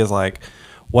everybody is like,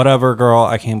 whatever, girl,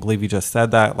 I can't believe you just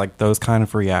said that. Like, those kind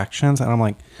of reactions. And I'm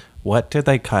like, what did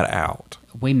they cut out?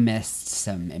 We missed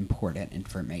some important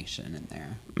information in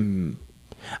there.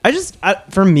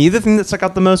 For me, the thing that stuck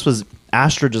out the most was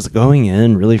Astrid just going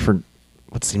in really for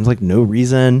what seems like no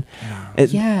reason.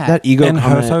 Yeah. That ego and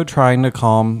comment. Hoso trying to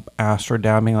calm Astrid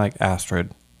down, being like,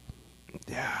 Astrid.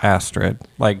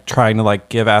 Like, trying to like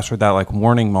give Astrid that like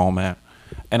warning moment.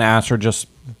 And Astrid just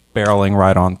barreling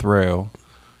right on through.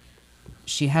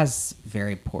 She has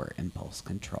very poor impulse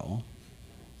control.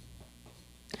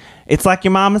 It's like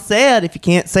your mama said, if you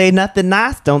can't say nothing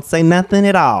nice, don't say nothing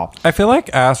at all. I feel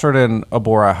like Astrid and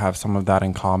Abora have some of that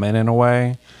in common in a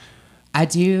way. I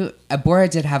do. Abora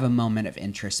did have a moment of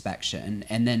introspection,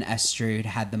 and then Astrud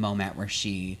had the moment where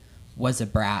she was a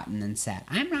brat and then said,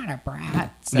 I'm not a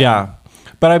brat. So, Yeah.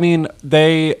 But I mean,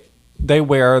 they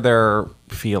wear their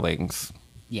feelings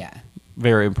yeah.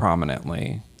 very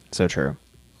prominently. So true.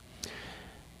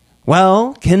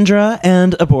 Well, Kendra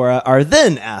and Abora are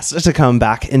then asked to come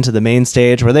back into the main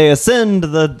stage where they ascend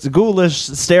the ghoulish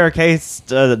staircase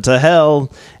to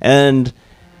hell, and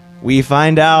we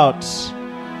find out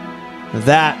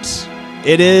that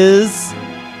it is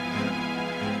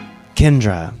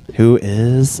Kendra who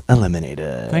is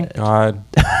eliminated. Thank God.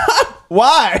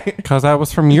 Why? Because that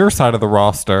was from your side of the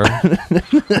roster.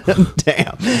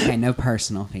 Damn. Okay, no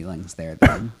personal feelings there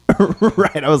then.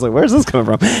 Right. I was like, where's this coming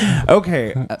from?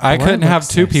 Okay. I couldn't have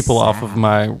looks two so people off of sad.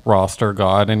 my roster,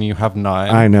 God, and you have none.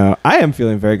 I know. I am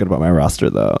feeling very good about my roster,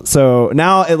 though. So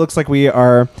now it looks like we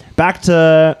are back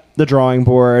to the drawing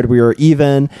board. We are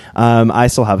even. I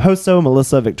still have Hoso,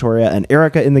 Melissa, Victoria, and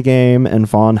Erica in the game. And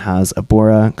Fawn has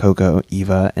Abora, Coco,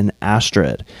 Eva, and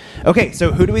Astrid. Okay,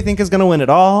 so who do we think is going to win it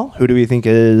all? Who do we think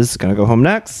is going to go home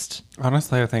next?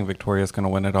 Honestly, I think Victoria's going to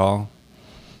win it all.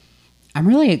 I'm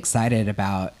really excited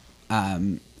about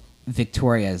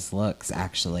Victoria's looks,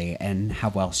 actually, and how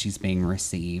well she's being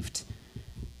received.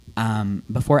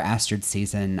 Before Astrid's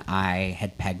season, I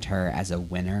had pegged her as a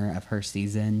winner of her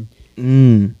season.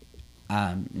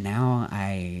 Now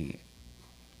I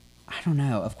don't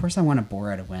know. Of course, I want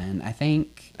Abora to win. I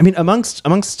think. I mean,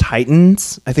 amongst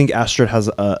Titans, I think Astrid has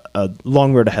a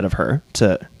long road ahead of her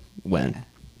to win.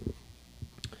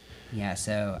 Yeah,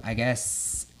 so I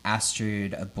guess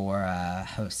Astrid, Abora,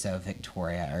 Hoso,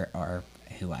 Victoria are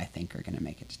who I think are going to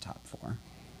make it to top 4.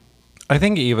 I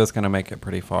think Eva's going to make it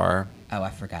pretty far. Oh, I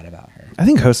forgot about her. I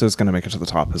think Hoso's going to make it to the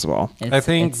top as well. It's, I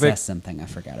think it says something I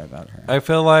forgot about her. I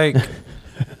feel like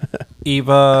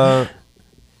Eva,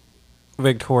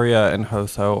 Victoria, and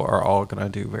Hoso are all going to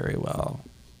do very well.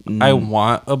 I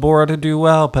want Abora to do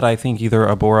well, but I think either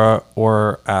Abora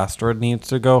or Astrid needs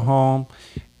to go home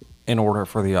in order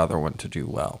for the other one to do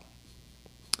well.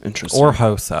 Interesting. Or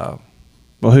Hoso.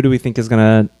 Well, who do we think is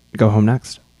going to go home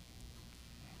next?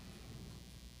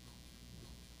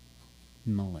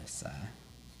 Melissa.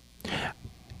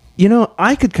 You know,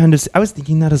 I could kind of... I was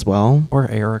thinking that as well. Or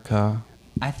Erica.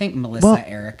 I think Melissa, Well-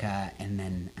 Erica, and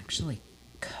then actually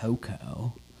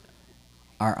Coco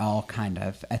are all kind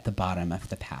of at the bottom of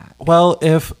the pack. Well,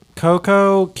 if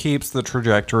Coco keeps the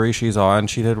trajectory she's on,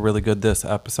 she did really good this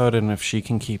episode, and if she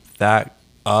can keep that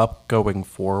up going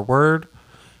forward,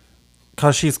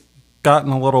 because she's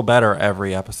gotten a little better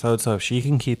every episode, so if she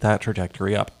can keep that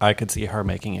trajectory up, I could see her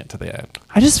making it to the end.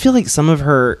 I just feel like some of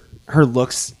her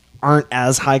looks aren't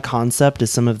as high concept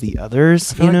as some of the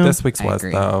others. I feel you know? like this week's I was,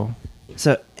 agree. though.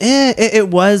 So, it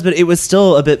was, but it was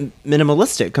still a bit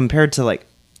minimalistic compared to, like,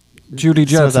 Judy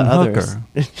some of Jetson the others.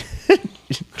 Hooker.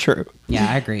 True. Yeah,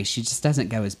 I agree. She just doesn't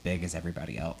go as big as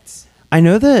everybody else. I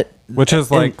know that... Which is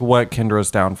like what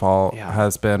Kendra's downfall Yeah.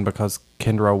 has been, because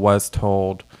Kendra was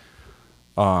told,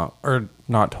 or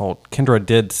not told, Kendra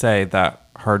did say that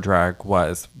her drag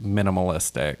was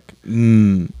minimalistic.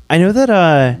 I know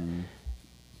that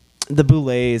the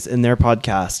Boulets in their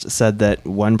podcast said that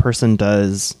one person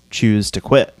does choose to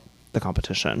quit the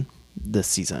competition this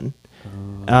season.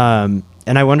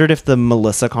 And I wondered if the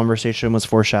Melissa conversation was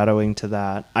foreshadowing to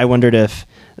that. I wondered if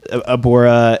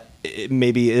Abora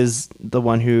maybe is the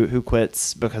one who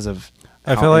quits because of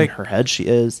I how feel in like- her head she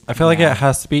is. I feel like it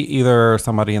has to be either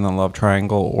somebody in the love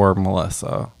triangle or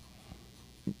Melissa.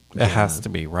 It has to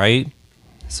be, right?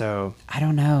 So I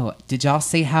don't know. Did y'all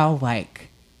see how like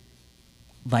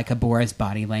Abora's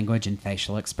body language and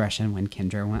facial expression when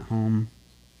Kendra went home?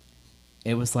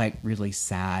 It was like really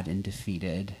sad and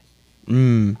defeated.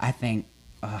 I think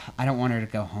I don't want her to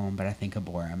go home, but I think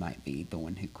Abora might be the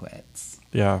one who quits.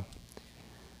 Yeah.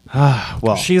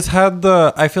 well, She's had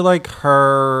I feel like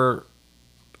her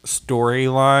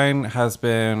storyline has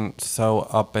been so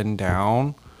up and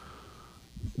down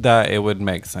that it would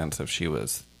make sense if she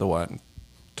was the one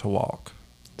to walk.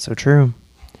 so true.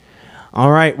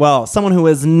 All right. Well, someone who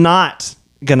is not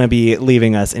going to be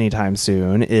leaving us anytime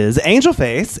soon is Angel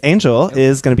Face. Angel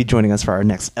is going to be joining us for our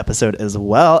next episode as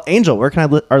well. Angel, where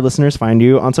can our listeners find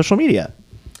you on social media?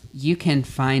 You can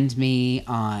find me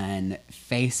on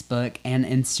Facebook and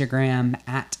Instagram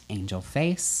at Angel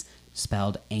Face,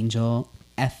 spelled Angel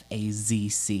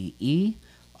Fazce,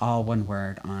 all one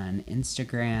word on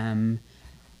Instagram.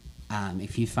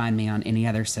 If you find me on any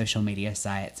other social media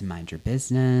sites, mind your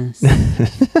business. Do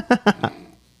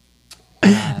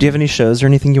you have any shows or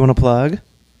anything you want to plug?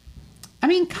 I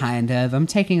mean, kind of. I'm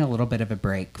taking a little bit of a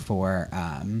break for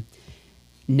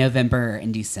November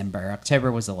and December. October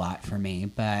was a lot for me,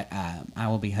 but I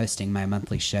will be hosting my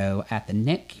monthly show at the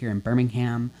Nick here in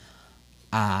Birmingham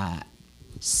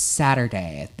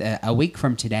Saturday, a week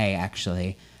from today,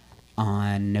 actually,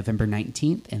 on November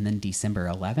 19th and then December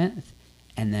 11th.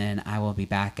 And then I will be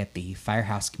back at the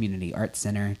Firehouse Community Arts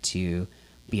Center to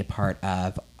be a part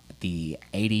of the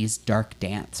 80s Dark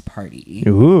Dance Party,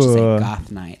 which is a goth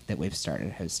night that we've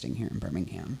started hosting here in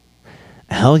Birmingham.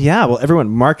 Hell yeah. Well, everyone,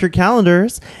 mark your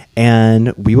calendars,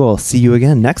 and we will see you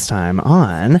again next time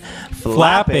on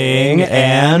Flapping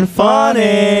and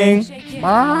Fawning.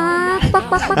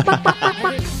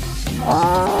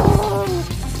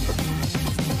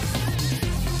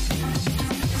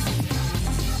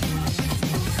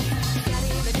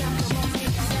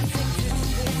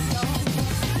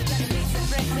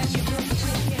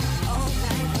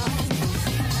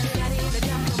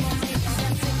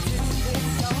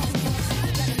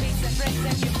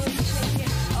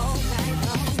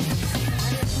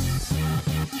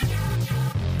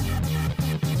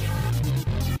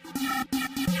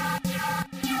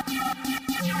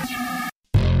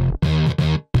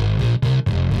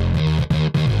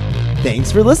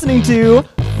 Thanks for listening to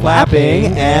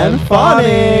Flapping and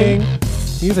Fawning.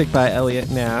 Music by Elliot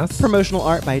Nass. Promotional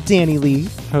art by Danny Lee.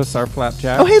 Hosts are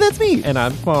Flapjack. Oh, hey, that's me. And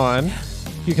I'm Fawn.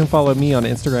 You can follow me on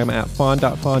Instagram at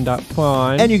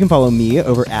fawn.fawn.fawn. And you can follow me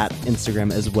over at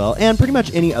Instagram as well, and pretty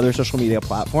much any other social media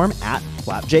platform at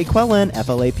FlapJQuellen,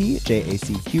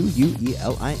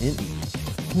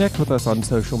 FlapJQuellen. Connect with us on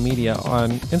social media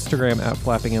on Instagram at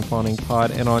Flapping and Fawning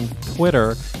Pod and on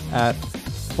Twitter at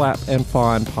Flap and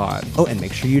Fawn Pod. Oh, and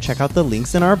make sure you check out the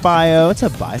links in our bio to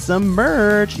buy some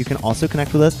merch. You can also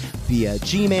connect with us via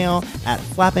Gmail at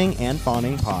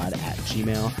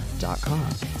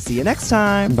flappingandfawningpod@gmail.com. See you next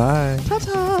time. Bye.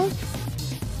 Ta-ta.